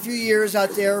fishing for a few years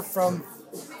out there from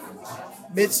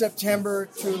mid-September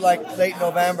to like late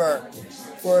November.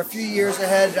 For a few years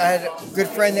ahead, I had a good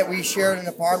friend that we shared an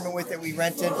apartment with that we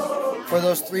rented for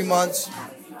those 3 months.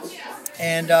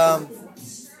 And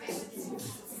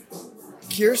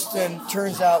Kirsten,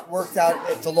 turns out, worked out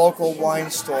at the local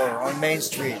wine store on Main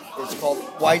Street. It's called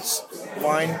White's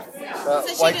Wine. So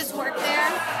she just worked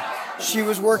there? She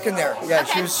was working there. Yeah,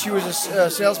 Okay. she was a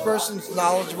salesperson,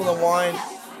 knowledgeable in wine.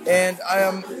 And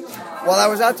while I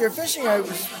was out there fishing, I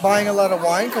was buying a lot of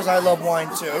wine because I love wine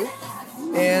too.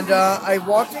 And I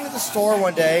walked into the store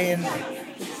one day and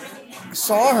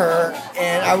saw her,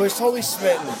 and I was totally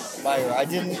smitten by her. I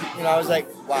was like,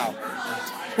 wow,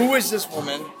 who is this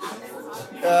woman?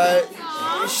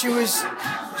 She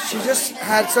just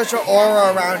had such an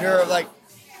aura around her, like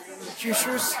she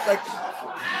was like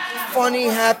funny,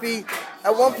 happy.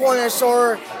 At one point, I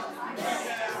saw her,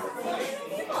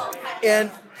 and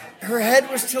her head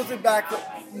was tilted back,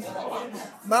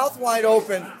 mouth wide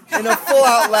open, in a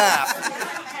full-out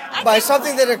laugh by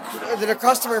something that a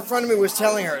customer in front of me was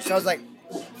telling her. So I was like,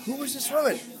 "Who was this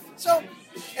woman?" So,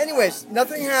 anyways,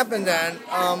 nothing happened then.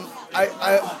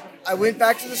 I went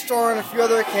back to the store on a few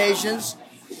other occasions.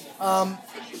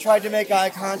 Tried to make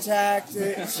eye contact.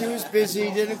 She was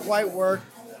busy. Didn't quite work.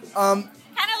 Kind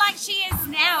of like she is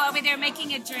now over there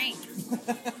making a drink. And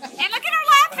look at her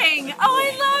laughing. Oh,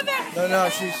 I love it. No,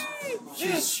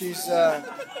 she's.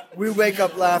 We wake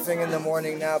up laughing in the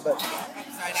morning now, but.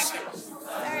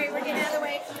 Sorry, we're getting out of the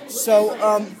way. So,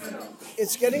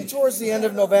 it's getting towards the end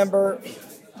of November.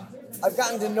 I've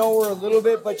gotten to know her a little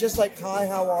bit, but just like, hi,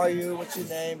 how are you? What's your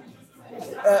name?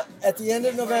 At the end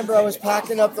of November, I was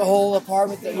packing up the whole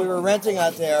apartment that we were renting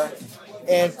out there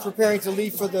and preparing to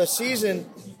leave for the season.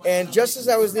 And just as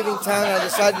I was leaving town, I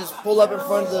decided to pull up in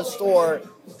front of the store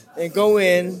and go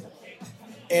in.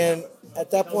 And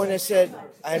at that point, I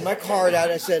had my card out.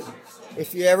 I said,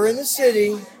 if you're ever in the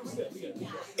city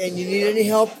and you need any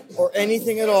help or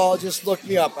anything at all, just look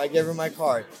me up. I gave her my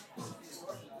card.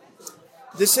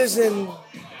 This is in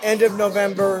end of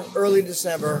November, early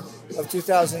December of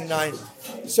 2009.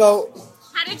 So,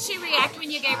 How did she react when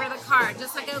you gave her the card?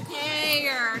 Just like okay,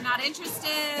 or not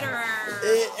interested, or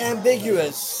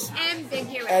ambiguous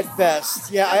ambiguous? at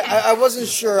best. Yeah, I wasn't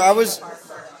sure. I was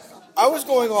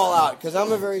going all out because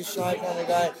I'm a very shy kind of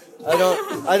guy. I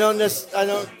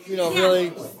don't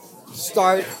really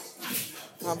start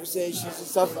conversations and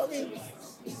stuff. I mean,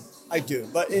 I do,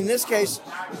 but in this case,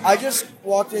 I just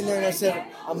walked in there and I said,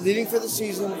 I'm leaving for the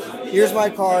season. Here's my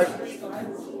card.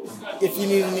 If you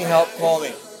need any help, call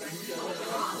me.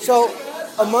 So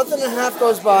a month and a half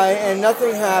goes by and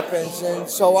nothing happens. And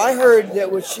so I heard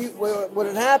that what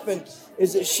had happened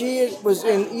is that she was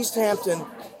in East Hampton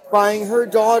buying her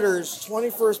daughter's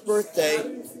 21st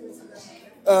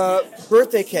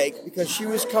birthday cake because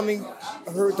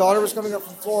her daughter was coming up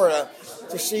from Florida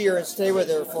to see her and stay with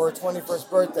her for her 21st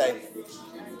birthday.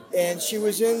 And she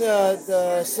was in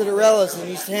the Cinderella's in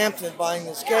East Hampton buying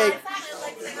this cake.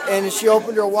 And as she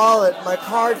opened her wallet, my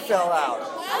card fell out.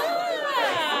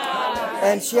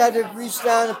 And she had to reach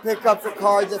down and pick up the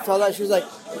card that fell out. She was like,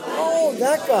 oh,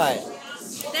 that guy.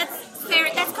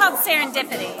 That's called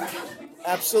serendipity.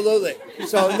 Absolutely.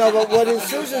 So, no, but what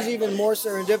ensues is even more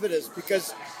serendipitous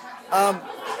because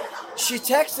she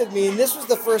texted me, and this was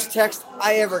the first text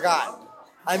I ever got.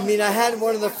 I mean, I had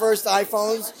one of the first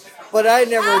iPhones, but I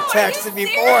never texted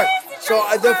before. So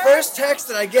the first text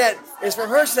that I get is from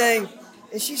her saying,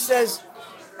 and she says,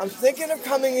 I'm thinking of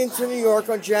coming into New York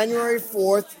on January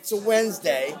 4th, it's a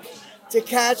Wednesday, to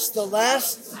catch the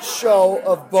last show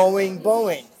of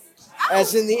Boeing,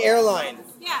 as in the airline.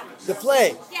 Yeah. The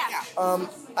play. Yeah.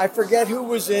 I forget who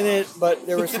was in it, but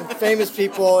there were some famous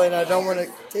people, and I don't want to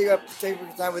take up your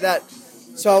time with that.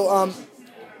 So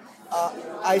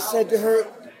I said to her,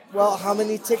 well, how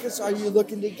many tickets are you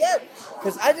looking to get?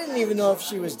 Because I didn't even know if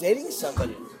she was dating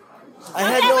somebody. I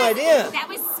had no idea. That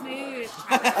was smooth.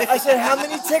 I said, how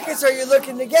many tickets are you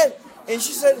looking to get? And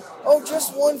she said, oh,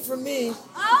 just one for me.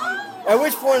 Oh. At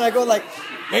which point I go like,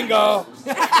 bingo.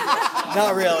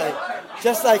 Not really.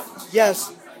 Just like,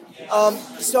 yes.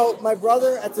 So my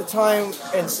brother at the time,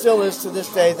 and still is to this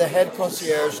day, the head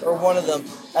concierge, or one of them,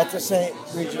 at the St.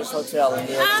 Regis Hotel in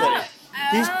New York City.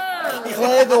 He's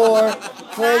Clayador,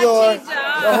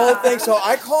 the whole thing. So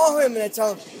I call him and I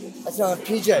tell him,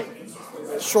 PJ,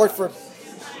 short for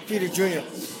Peter Jr.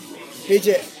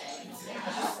 PJ,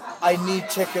 I need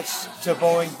tickets to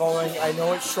Boeing. I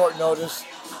know it's short notice,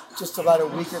 just about a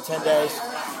week or 10 days.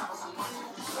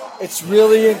 It's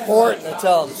really important, I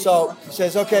tell him. So he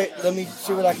says, okay, let me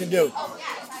see what I can do.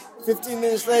 15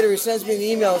 minutes later, he sends me an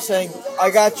email saying,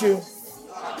 I got you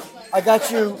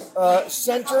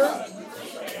center,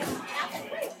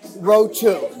 row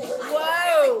 2.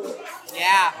 Whoa.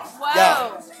 Yeah. Whoa.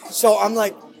 Yeah. So I'm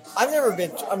like, I've never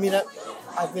been, I've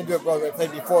been to a Broadway play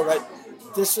before, but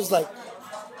this is like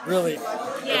really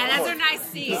Yeah, those are nice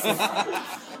seats.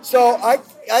 So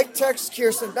I text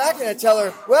Kirsten back and I tell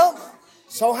her, well,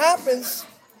 so happens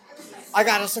I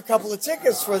got us a couple of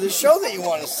tickets for the show that you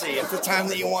want to see at the time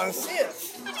that you want to see it.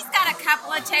 I just got a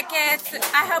couple of tickets.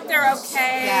 I hope they're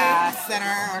okay. Yeah,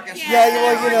 center, orchestra.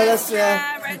 That's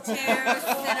Road 2, center.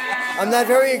 I'm not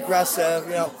very aggressive,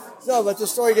 No, but the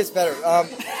story gets better. Or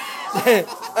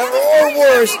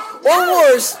worse,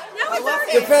 No, it's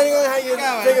okay. depending on how you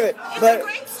think of it. It's a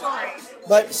great story.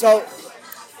 But so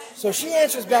she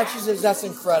answers back. She says, "That's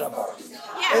incredible."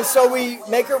 Yeah. And so we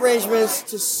make arrangements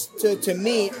to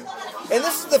meet. And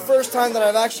this is the first time that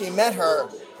I've actually met her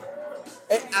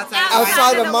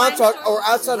outside of Montauk or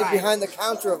outside of behind the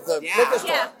counter of the liquor store.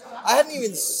 Yeah. I hadn't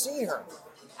even seen her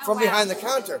from behind the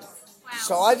counter. Wow.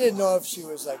 So I didn't know if she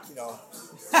was like, What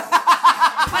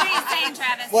are you saying,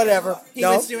 Travis? whatever. He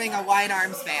no? was doing a White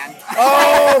Arms band.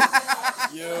 Oh!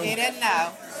 He didn't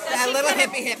know. That she little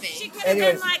could've- hippie. She could have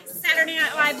Anyways. been like Saturday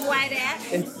Night Live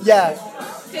Whiteette. And yeah,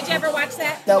 Did you ever watch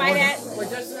that? That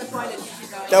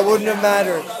Whiteette? that wouldn't have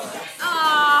mattered.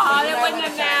 Oh, that wouldn't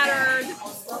have mattered.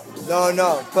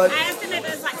 No. But I asked him if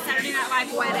it was like Saturday Night Live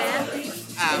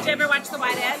Whiteette. Did you ever watch the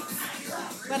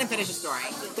Whiteette? Let him finish his story.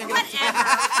 Whatever.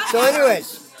 so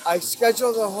anyways, I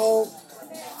scheduled the whole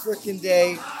freaking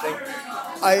day thing.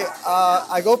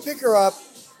 I go pick her up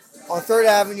on 3rd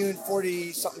Avenue and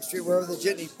 40-something Street, wherever the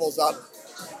jitney pulls up.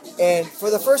 And for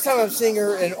the first time, I'm seeing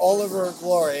her in all of her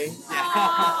glory.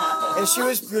 And she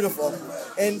was beautiful.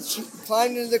 And she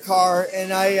climbed into the car,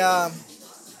 and I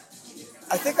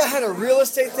think I had a real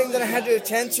estate thing that I had to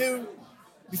attend to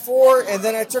before, and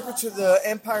then I took her to the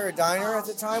Empire Diner at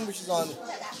the time, which is on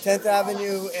 10th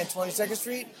Avenue and 22nd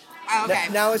Street. Oh, okay.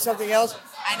 Now it's something else.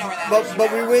 I know where that is.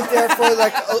 But we went there for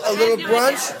like a little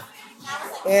brunch,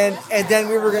 and then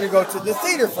we were going to go to the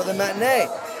theater for the matinee.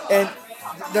 And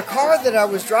the car that I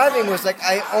was driving was like,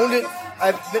 I owned it.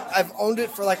 I've owned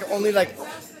it for like only like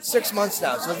 6 months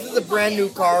now. So this is a brand new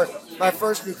car, my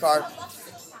first new car.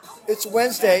 It's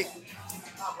Wednesday.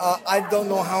 I don't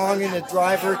know how I'm going to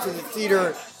drive her to the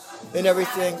theater and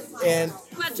everything, and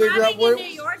But figure out driving in New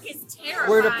York is terrifying.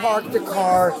 where to park the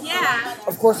car. Yeah.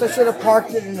 Of course, I should have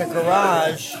parked it in the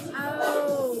garage.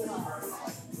 Oh.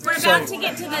 We're about to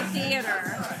get to the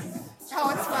theater. Oh,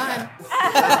 it's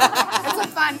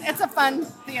fun. It's a fun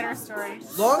theater story.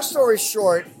 Long story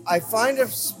short, I find a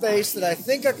space that I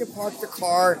think I can park the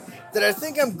car, that I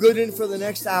think I'm good in for the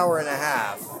next hour and a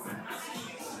half.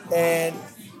 And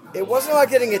it wasn't about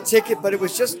getting a ticket, but it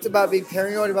was just about being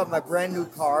paranoid about my brand new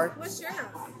car. Well, sure.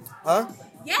 Huh?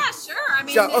 Yeah, sure. I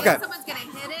mean, So, okay. if someone's gonna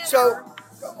hit it. So,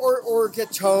 or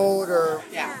get towed, or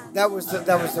that was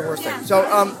the worst thing.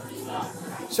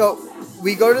 So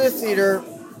we go to the theater,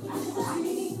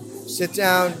 sit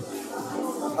down.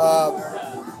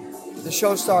 The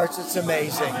show starts. It's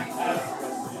amazing.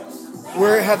 We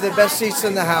have the best seats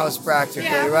in the house,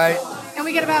 practically, right? And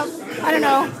we get about, I don't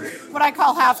know, what I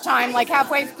call halftime, like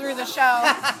halfway through the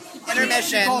show.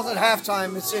 Intermission. She calls it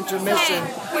halftime. It's intermission.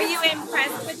 Hey, were you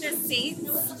impressed with the seats?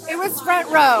 It was front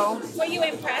row. Were you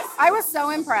impressed? I was so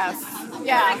impressed. Like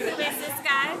Yeah. the business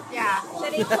guy? Yeah.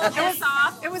 Did he pull this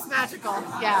off? It was magical.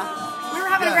 Yeah. We were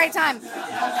having a great time.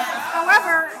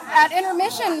 However, at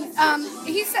intermission,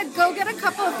 he said, go get a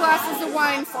couple of glasses of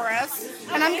wine for us,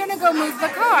 and I'm going to go move the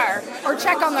car or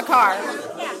check on the car.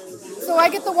 Yeah. So I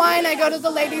get the wine, I go to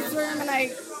the ladies' room, and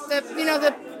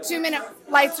the 2-minute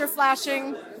lights are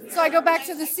flashing. So I go back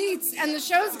to the seats, and the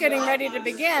show's getting ready to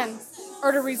begin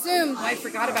or to resume. I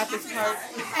forgot about this part.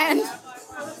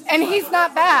 And he's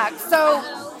not back. So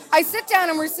I sit down,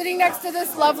 and we're sitting next to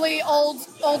this lovely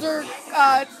older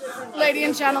lady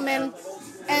and gentleman,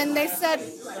 and they said,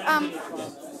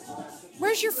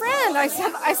 "Where's your friend?" I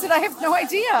said, "I have no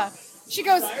idea." She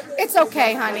goes, "It's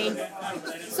okay, honey."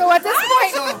 So at this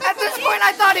point,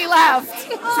 I thought he left.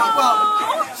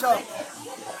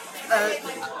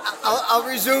 I'll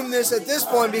resume this at this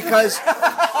point because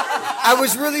I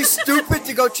was really stupid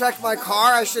to go check my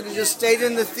car. I should have just stayed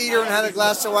in the theater and had a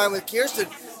glass of wine with Kirsten.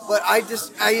 But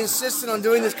I insisted on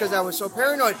doing this because I was so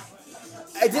paranoid.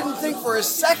 I didn't think for a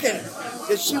second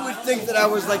that she would think that I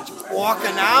was like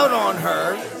walking out on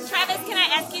her. Travis, can I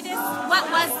ask you this? What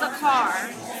was the car?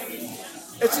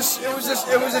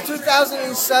 It was a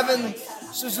 2007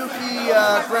 Suzuki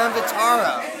Grand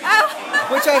Vitara,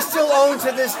 which I still own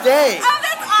to this day. Oh,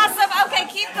 that's awesome. Okay,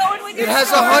 keep going with your It has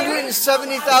story.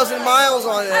 170,000 miles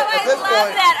on it Oh, at I this love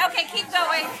point. that. Okay, keep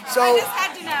going. So- I just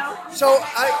had to know. So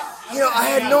I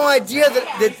had no idea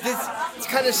that this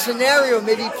kind of scenario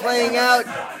may be playing out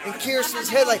in Kirsten's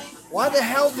head. Like, why the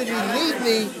hell did he leave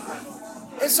me?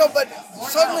 And so, but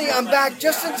suddenly I'm back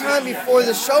just in time before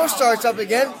the show starts up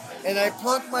again, and I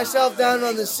plunk myself down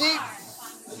on the seat.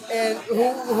 And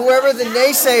whoever the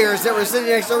naysayers that were sitting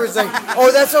next door was like,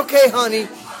 "Oh, that's okay, honey."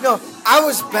 No, I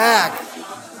was back.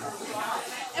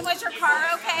 And was your car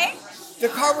okay? The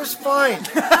car was fine.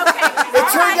 Okay. It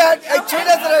turned out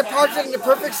that I parked it in the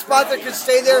perfect spot that could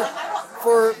stay there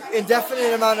for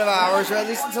indefinite amount of hours, or at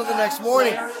least until the next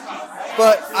morning.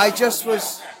 But I just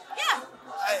was,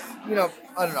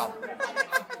 I don't know,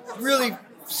 really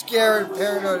scared,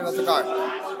 paranoid about the car.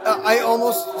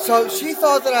 So she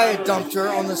thought that I had dumped her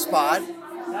on the spot.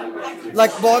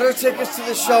 Like, bought her tickets to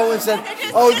the show and said,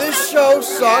 "Oh, this show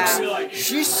sucks.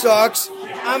 She sucks.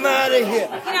 I'm out of here."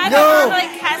 I don't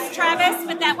normally cuss, Travis,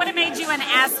 but that would have made you an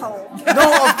asshole.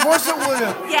 No, of course it would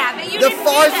have. Yeah, but you The didn't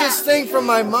do farthest that. thing from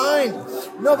my mind.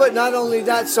 No, but not only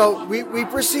that. So we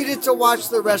proceeded to watch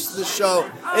the rest of the show,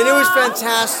 and it was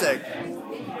fantastic.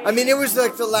 I mean, it was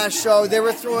like the last show. They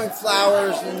were throwing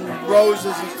flowers and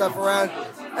roses and stuff around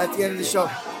at the end of the show.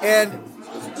 And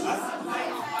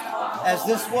as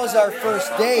this was our first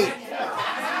date,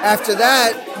 after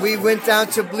that, we went down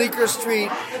to Bleecker Street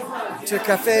to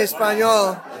Café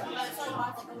Español,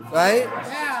 right?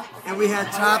 Yeah. And we had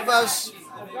tapas.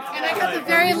 And I got the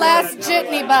very last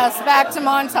jitney bus back to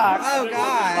Montauk. Oh, God.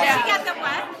 You got the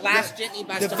what? Last jitney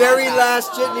bus. The to very Montauk.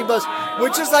 last jitney bus,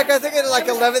 which is like, I think at like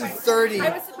 11:30. I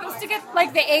was supposed to get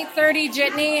like the 8:30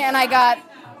 jitney, and I got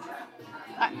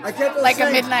I kept on like a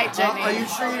saying, midnight jitney. Are you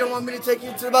sure you don't want me to take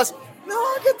you to the bus? No,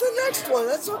 I'll get the next one.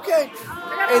 That's okay.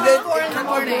 got And then about 4 in it the kept on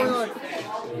morning.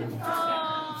 going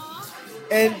on.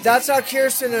 And that's how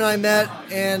Kirsten and I met.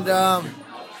 And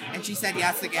And she said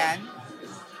yes again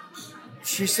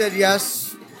she said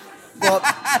yes. Well,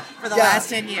 for the Yeah. last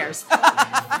 10 years.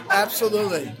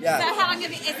 absolutely. So Yeah. is that how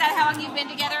long you've been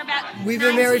together? About We've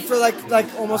been married for like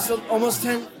almost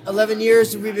 10, 11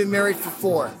 years, and we've been married for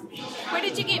 4. Where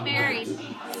did you get married?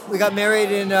 We got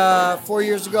married in 4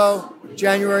 years ago,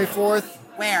 January 4th,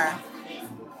 Where?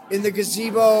 in the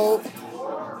gazebo,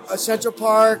 Central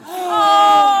Park,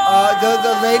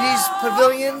 the ladies'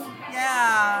 pavilion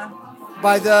Yeah.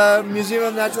 by the Museum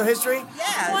of Natural History.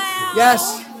 Yes. Wow.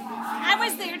 Yes, I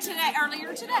was there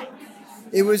earlier today.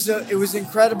 it was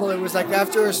incredible. It was like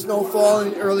after a snowfall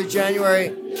in early January,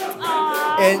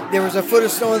 and there was a foot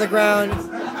of snow on the ground.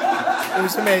 It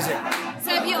was amazing. So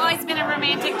have you always been a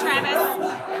romantic, Travis?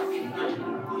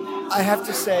 I have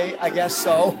to say, I guess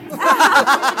so.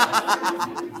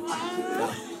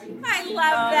 I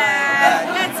love that.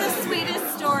 That's the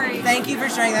sweetest story. Thank you for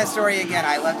sharing that story again.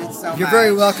 I loved it so much. You're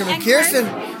very welcome. And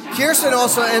And Kirsten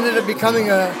also ended up becoming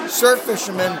a surf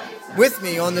fisherman with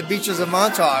me on the beaches of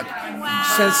Montauk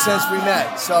since we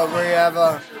met. So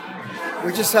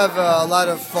we just have a lot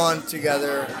of fun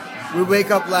together. We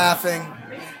wake up laughing.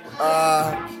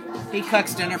 He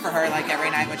cooks dinner for her like every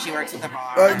night when she works at the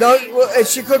bar. And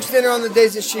she cooks dinner on the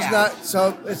days that she's not.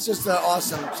 So it's just an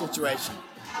awesome situation.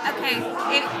 Okay,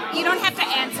 you don't have to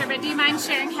answer, but do you mind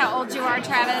sharing how old you are,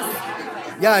 Travis?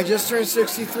 Yeah, I just turned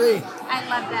 63. I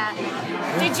love that.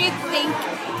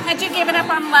 Had you given up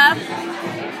on love?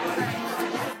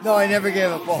 No, I never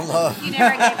gave up on love. You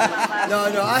never gave up on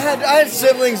love? No. I had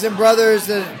siblings and brothers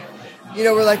that,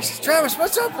 were like, Travis,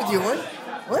 what's up with you?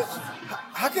 What?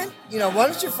 How can, why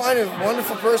don't you find a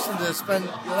wonderful person to spend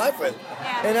your life with?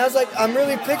 Yeah. And I was like, I'm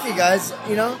really picky, guys,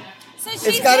 So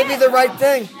It's got to be the right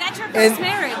thing. That's your first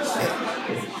marriage.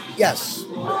 Yes.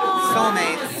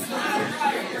 Soulmates.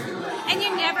 And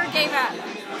you never gave up.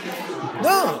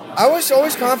 No, I was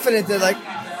always confident that,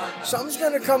 something's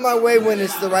going to come my way when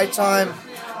it's the right time.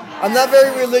 I'm not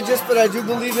very religious, but I do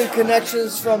believe in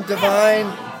connections from divine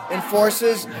and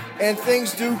forces, and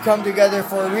things do come together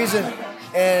for a reason.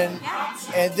 And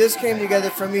this came together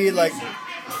for me, in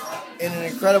an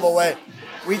incredible way.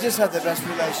 We just have the best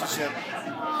relationship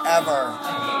ever.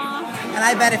 And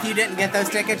I bet if you didn't get those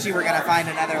tickets, you were going to find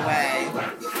another way.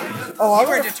 Oh, you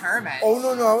were determined. Oh,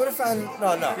 no, I would have found...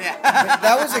 No. Yeah.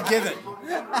 That was a given.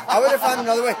 I would have found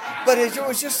another way. But it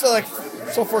was just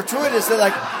so fortuitous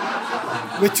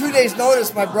that, with 2 days'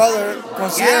 notice, my brother,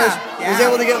 concierge, was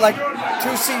able to get,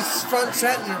 2 seats front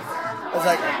set. And I was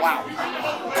like, wow.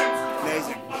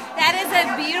 Amazing. That is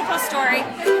a beautiful story.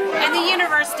 And the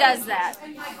universe does that.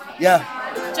 Yeah.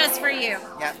 Just for you.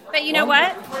 Yep. But you know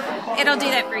what? It'll do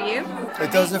that for you.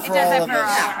 It does it for all of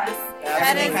us.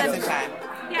 Everything has a time.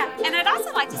 Yeah, and I'd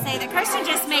also like to say that Kirsten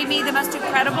just made me the most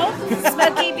incredible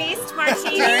Smoky Beast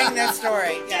martini. During this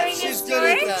story. During this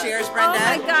story. Cheers, Brenda. Oh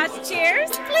my gosh, cheers,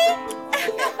 please.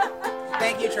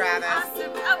 Thank you, Travis.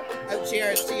 Awesome. Oh,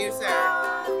 cheers to you, sir.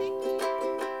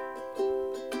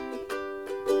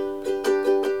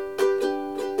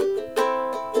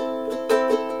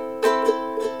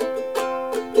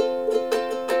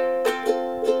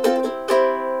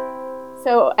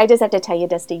 So I just have to tell you,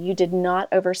 Dusty, you did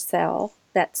not oversell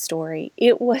that story.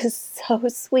 It was so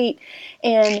sweet.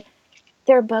 And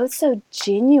they're both so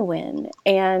genuine.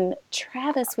 And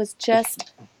Travis was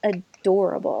just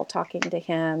adorable talking to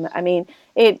him. I mean,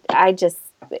 I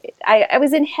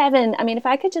was in heaven. I mean, if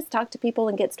I could just talk to people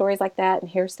and get stories like that and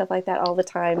hear stuff like that all the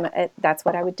time, that's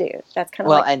what I would do. That's kind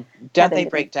of and don't they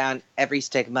break down every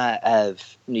stigma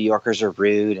of New Yorkers are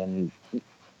rude and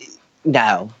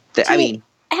no. I mean,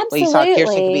 absolutely. Well, you saw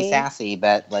Kirsten can be sassy,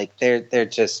 but they're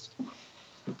just,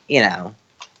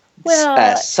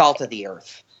 salt of the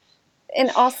earth.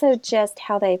 And also just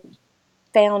how they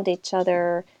found each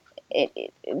other.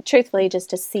 Truthfully,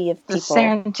 just a sea of people. The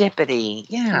serendipity,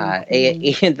 yeah.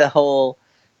 Mm-hmm. The whole,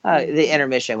 the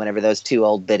intermission, whenever those two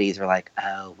old biddies were like,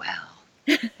 oh,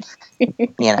 well.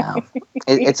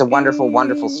 It's a wonderful,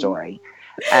 wonderful story.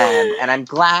 And I'm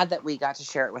glad that we got to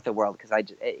share it with the world because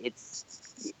it's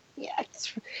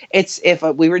if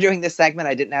we were doing this segment,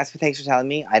 I didn't ask for thanks for telling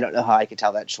me. I don't know how I could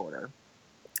tell that shorter.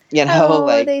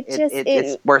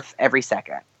 It's worth every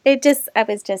second. I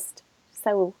was just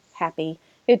so happy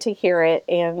to hear it,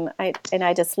 and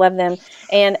I just love them.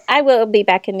 And I will be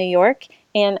back in New York,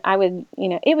 and I would,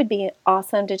 it would be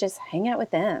awesome to just hang out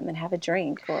with them and have a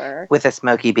drink with a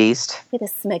Smoky Beast. With a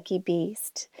Smoky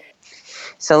Beast.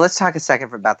 So let's talk a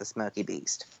second about the Smoky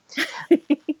Beast.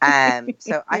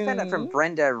 So I found out from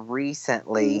Brenda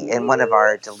recently in one of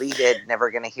our deleted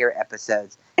Never Gonna Hear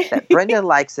episodes that Brenda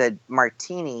likes a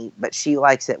martini, but she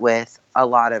likes it with a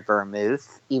lot of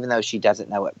vermouth, even though she doesn't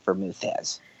know what vermouth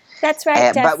is. That's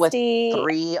right, Dusty. But with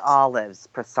 3 olives,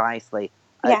 precisely.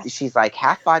 Yeah. She's like,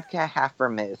 half vodka, half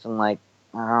vermouth. I'm like,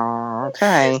 oh,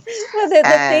 okay. Well, the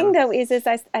thing though is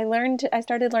I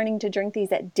started learning to drink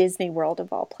these at Disney World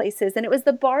of all places, and it was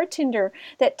the bartender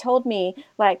that told me,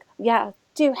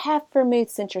 do half vermouth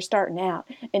since you're starting out,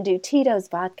 and do Tito's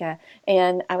vodka.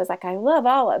 And I was like, I love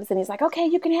olives, and he's like, okay,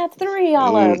 you can have 3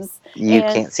 olives. You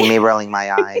can't see me rolling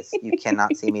my eyes. You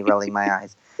cannot see me rolling my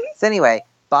eyes. So anyway,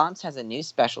 Bombs has a new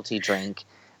specialty drink,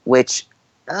 which.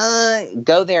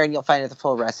 Go there and you'll find the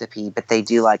full recipe, but they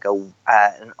do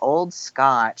an old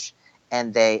scotch,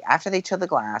 and after they chill the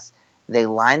glass, they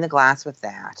line the glass with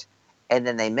that, and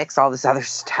then they mix all this other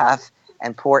stuff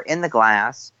and pour in the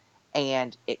glass,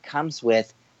 and it comes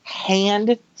with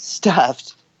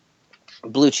hand-stuffed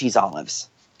blue cheese olives.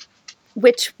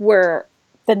 Which were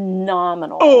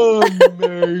phenomenal.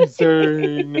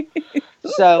 Amazing.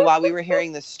 So while we were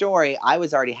hearing the story, I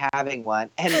was already having one.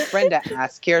 And Brenda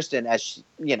asked Kirsten, as she,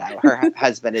 her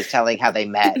husband is telling how they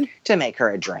met, to make her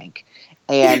a drink.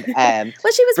 And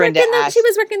well, she was Brenda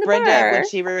working the Brenda, bar. when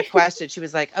she requested, she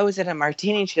was like, "Oh, is it a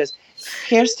martini?" And she goes,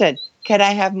 "Kirsten, could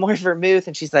I have more vermouth?"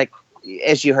 And she's like,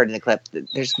 as you heard in the clip,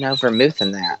 there's no vermouth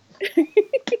in that.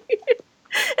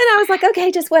 And I was like,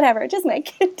 okay, just whatever. Just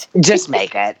make it. Just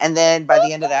make it. And then by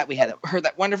the end of that, we had heard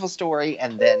that wonderful story.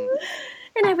 And then...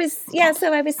 And I was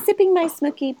sipping my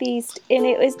Smoky Beast. And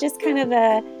it was just kind of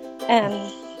a,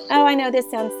 I know this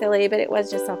sounds silly, but it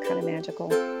was just all kind of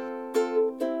magical.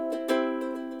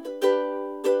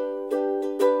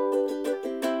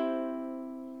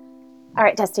 All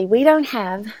right, Dusty, we don't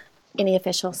have any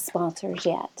official sponsors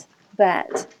yet.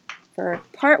 But for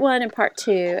part 1 and part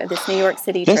 2 of this New York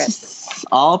City trip. This is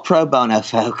all pro bono,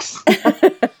 folks.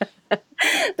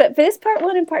 But for this part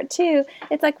 1 and part 2,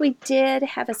 it's like we did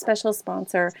have a special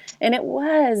sponsor, and it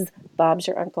was Bob's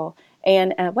Your Uncle.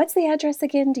 And what's the address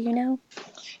again? Do you know?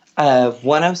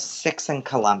 106 in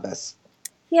Columbus.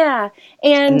 Yeah.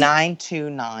 And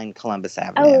 929 Columbus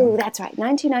Avenue. Oh, that's right.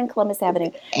 929 Columbus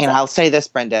Avenue. And I'll say this,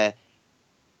 Brenda.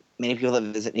 Many people that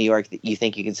visit New York, you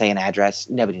think you can say an address.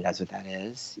 Nobody knows what that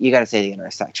is. You got to say the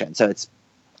intersection. So it's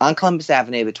on Columbus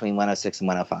Avenue between 106 and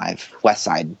 105, west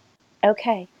side.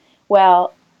 Okay.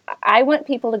 Well, I want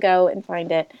people to go and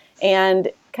find it,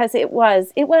 and because it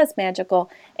was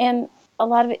magical, and a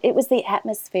lot of it was the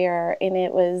atmosphere, and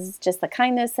it was just the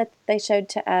kindness that they showed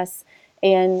to us,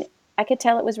 and I could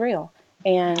tell it was real.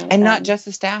 And not just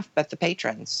the staff, but the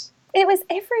patrons. It was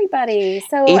everybody.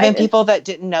 So even people that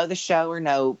didn't know the show or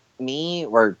know me,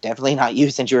 or definitely not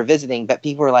you since you were visiting, but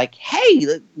people were like,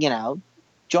 hey,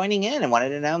 joining in and wanted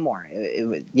to know more. It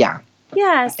was, yeah.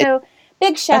 Yeah, so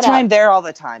big shout out. That's why I'm there all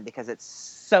the time, because it's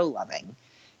so loving.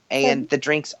 And the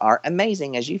drinks are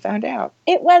amazing, as you found out.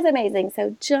 It was amazing.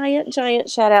 So giant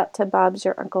shout out to Bob's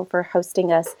Your Uncle for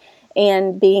hosting us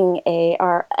and being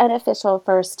our unofficial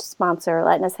first sponsor,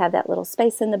 letting us have that little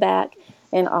space in the back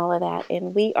and all of that.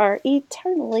 And we are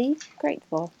eternally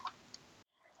grateful.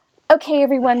 Okay,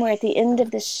 everyone, we're at the end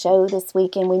of the show this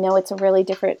week, and we know it's a really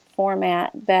different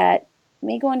format, but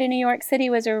me going to New York City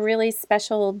was a really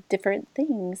special, different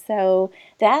thing. So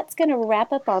that's going to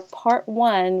wrap up our part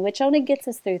 1, which only gets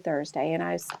us through Thursday, and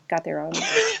I got there on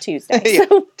Tuesday.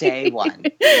 So day 1.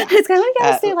 Yeah. It's kind of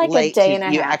got us through like a day and a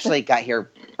half. You actually got here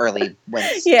early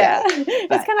Wednesday. Yeah,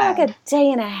 it's kind of like a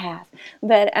day and a half.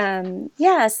 But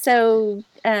so...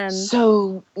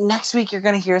 So next week you're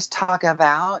going to hear us talk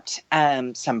about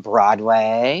some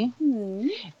Broadway,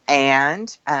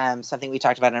 and something we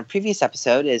talked about in a previous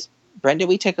episode is, Brenda,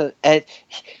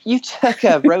 you took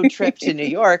a road trip to New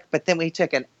York, but then we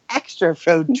took an extra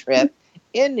road trip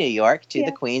in New York to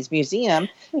the Queen's Museum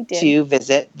to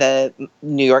visit the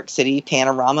New York City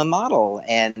Panorama Model,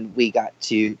 and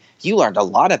you learned a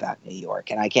lot about New York,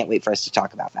 and I can't wait for us to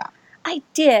talk about that. I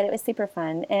did. It was super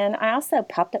fun. And I also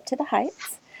popped up to the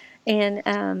Heights.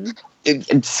 And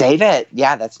save it.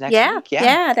 Yeah, that's next week.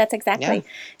 Yeah, that's exactly. Yeah.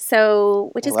 So,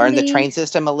 which is learn the train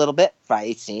system a little bit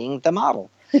by seeing the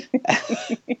model.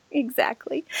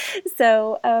 Exactly.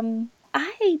 So,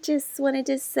 I just wanted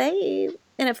to say,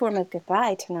 in a form of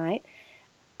goodbye tonight,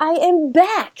 I am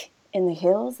back in the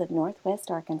hills of Northwest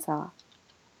Arkansas.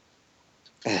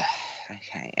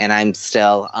 Okay, and I'm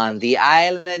still on the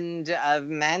island of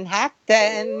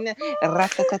Manhattan. I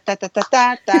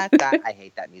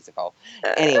hate that musical.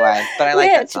 Anyway, but I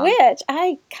like that song. Which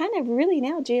I kind of really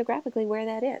know geographically where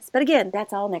that is. But again,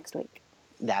 that's all next week.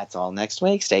 That's all next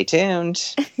week. Stay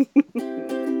tuned.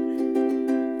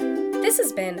 This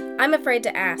has been I'm Afraid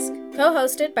to Ask,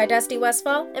 co-hosted by Dusty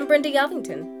Westfall and Brenda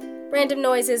Yelvington. Random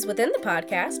noises within the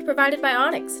podcast provided by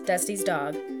Onyx, Dusty's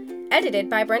dog. Edited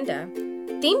by Brenda.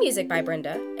 Theme music by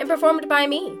Brenda, and performed by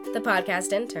me, the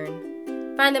podcast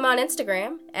intern. Find them on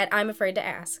Instagram at I'm Afraid to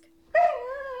Ask.